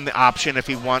give him the option if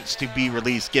he wants to be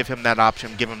released. Give him that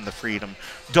option. Give him the freedom.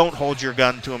 Don't hold your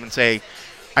gun to him and say,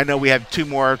 I know we have 2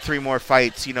 more, 3 more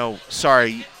fights. You know,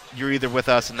 sorry, you're either with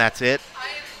us and that's it.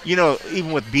 You know,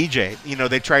 even with BJ, you know,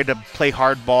 they tried to play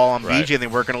hardball on BJ and they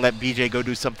weren't going to let BJ go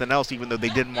do something else, even though they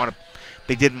didn't want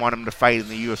him to fight in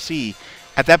the UFC.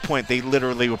 At that point, they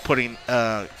literally were putting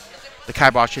the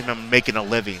kibosh in him and making a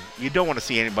living. You don't want to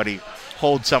see anybody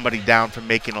hold somebody down from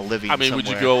making a living. I mean,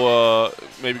 somewhere. would you go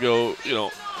maybe go, you know,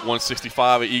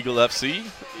 165 at Eagle FC.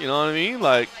 You know what I mean?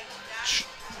 Like,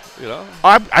 you know.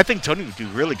 I think Tony would do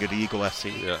really good at Eagle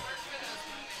FC. Yeah.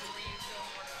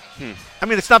 I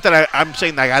mean, it's not that I'm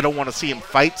saying that I don't want to see him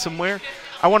fight somewhere.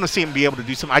 I want to see him be able to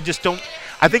do something. I just don't.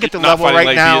 I think at the level right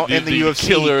like now the in the UFC,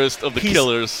 killerest of the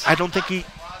killers. I don't think he,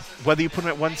 whether you put him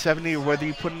at 170 or whether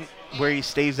you put him where he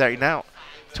stays right now,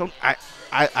 Tony,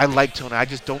 I like Tony. I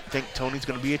just don't think Tony's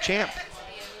going to be a champ.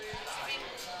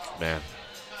 Man.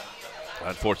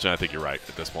 Unfortunately, I think you're right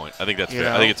at this point. I think that's fair.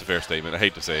 know? I think it's a fair statement. I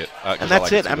hate to say it. And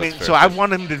that's it. I mean, so I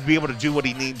want him to be able to do what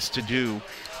he needs to do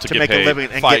to make a living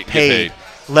and get paid.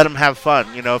 Let him have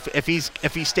fun. You know, if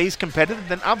he stays competitive,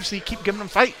 then obviously keep giving him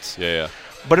fights. Yeah.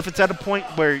 But if it's at a point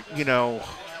where, you know,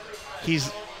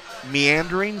 he's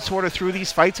meandering sort of through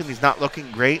these fights and he's not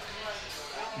looking great,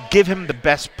 give him the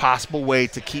best possible way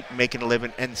to keep making a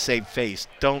living and save face.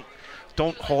 Don't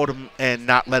hold him and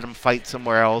not let him fight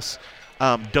somewhere else.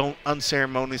 Don't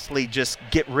unceremoniously just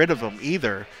get rid of him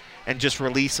either and just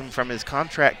release him from his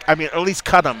contract. I mean, at least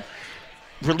cut him.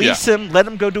 Release him, let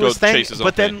him go do his thing.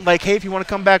 But then, like, hey, if you want to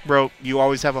come back, bro, you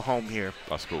always have a home here.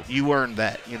 That's cool. You earned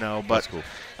that, you know. But that's cool.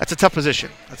 That's a tough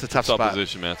position. That's a tough spot. Tough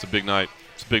position, man. It's a big night.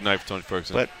 It's a big night for Tony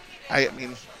Ferguson. But, I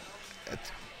mean,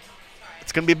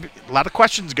 it's going to be a lot of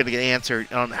questions going to get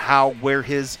answered on where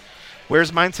his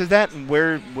mindset's at and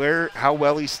how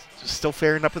well he's still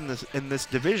faring up in this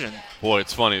division. Boy,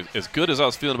 it's funny. As good as I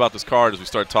was feeling about this card as we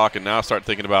start talking, now I start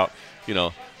thinking about, you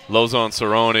know, Lozon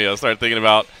Cerrone. I start thinking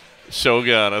about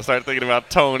Shogun. I start thinking about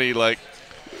Tony. Like,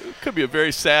 it could be a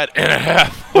very sad and a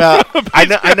half. Well,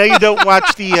 I know you don't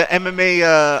watch the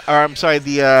MMA, or I'm sorry,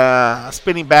 the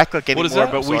spinning backlook anymore. What is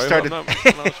that? But we started. I'm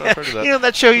not sure I've heard of that. You know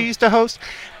that show you used to host?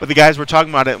 But the guys were talking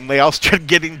about it, and they all started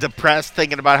getting depressed,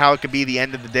 thinking about how it could be the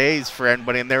end of the days for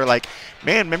everybody. And they were like,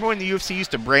 "Man, remember when the UFC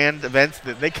used to brand events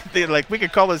that they're like, we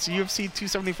could call this UFC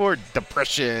 274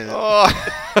 depression,"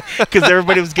 because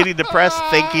everybody was getting depressed,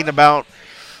 thinking about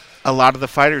a lot of the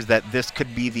fighters that this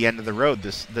could be the end of the road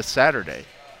this Saturday.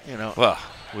 You know. Well,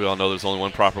 we all know there's only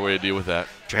one proper way to deal with that.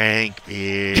 Drink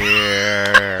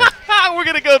beer. We're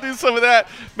going to go do some of that.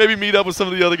 Maybe meet up with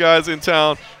some of the other guys in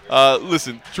town.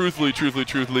 Listen, truthfully,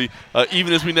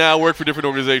 even as we now work for different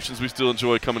organizations, we still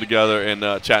enjoy coming together and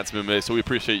chatting some MMA. So we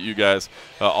appreciate you guys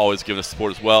always giving us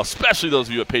support as well, especially those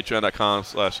of you at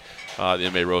patreon.com/the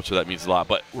MMA Roadshow. That means a lot.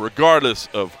 But regardless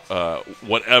of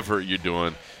whatever you're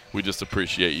doing, we just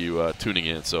appreciate you tuning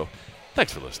in. So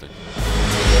thanks for listening.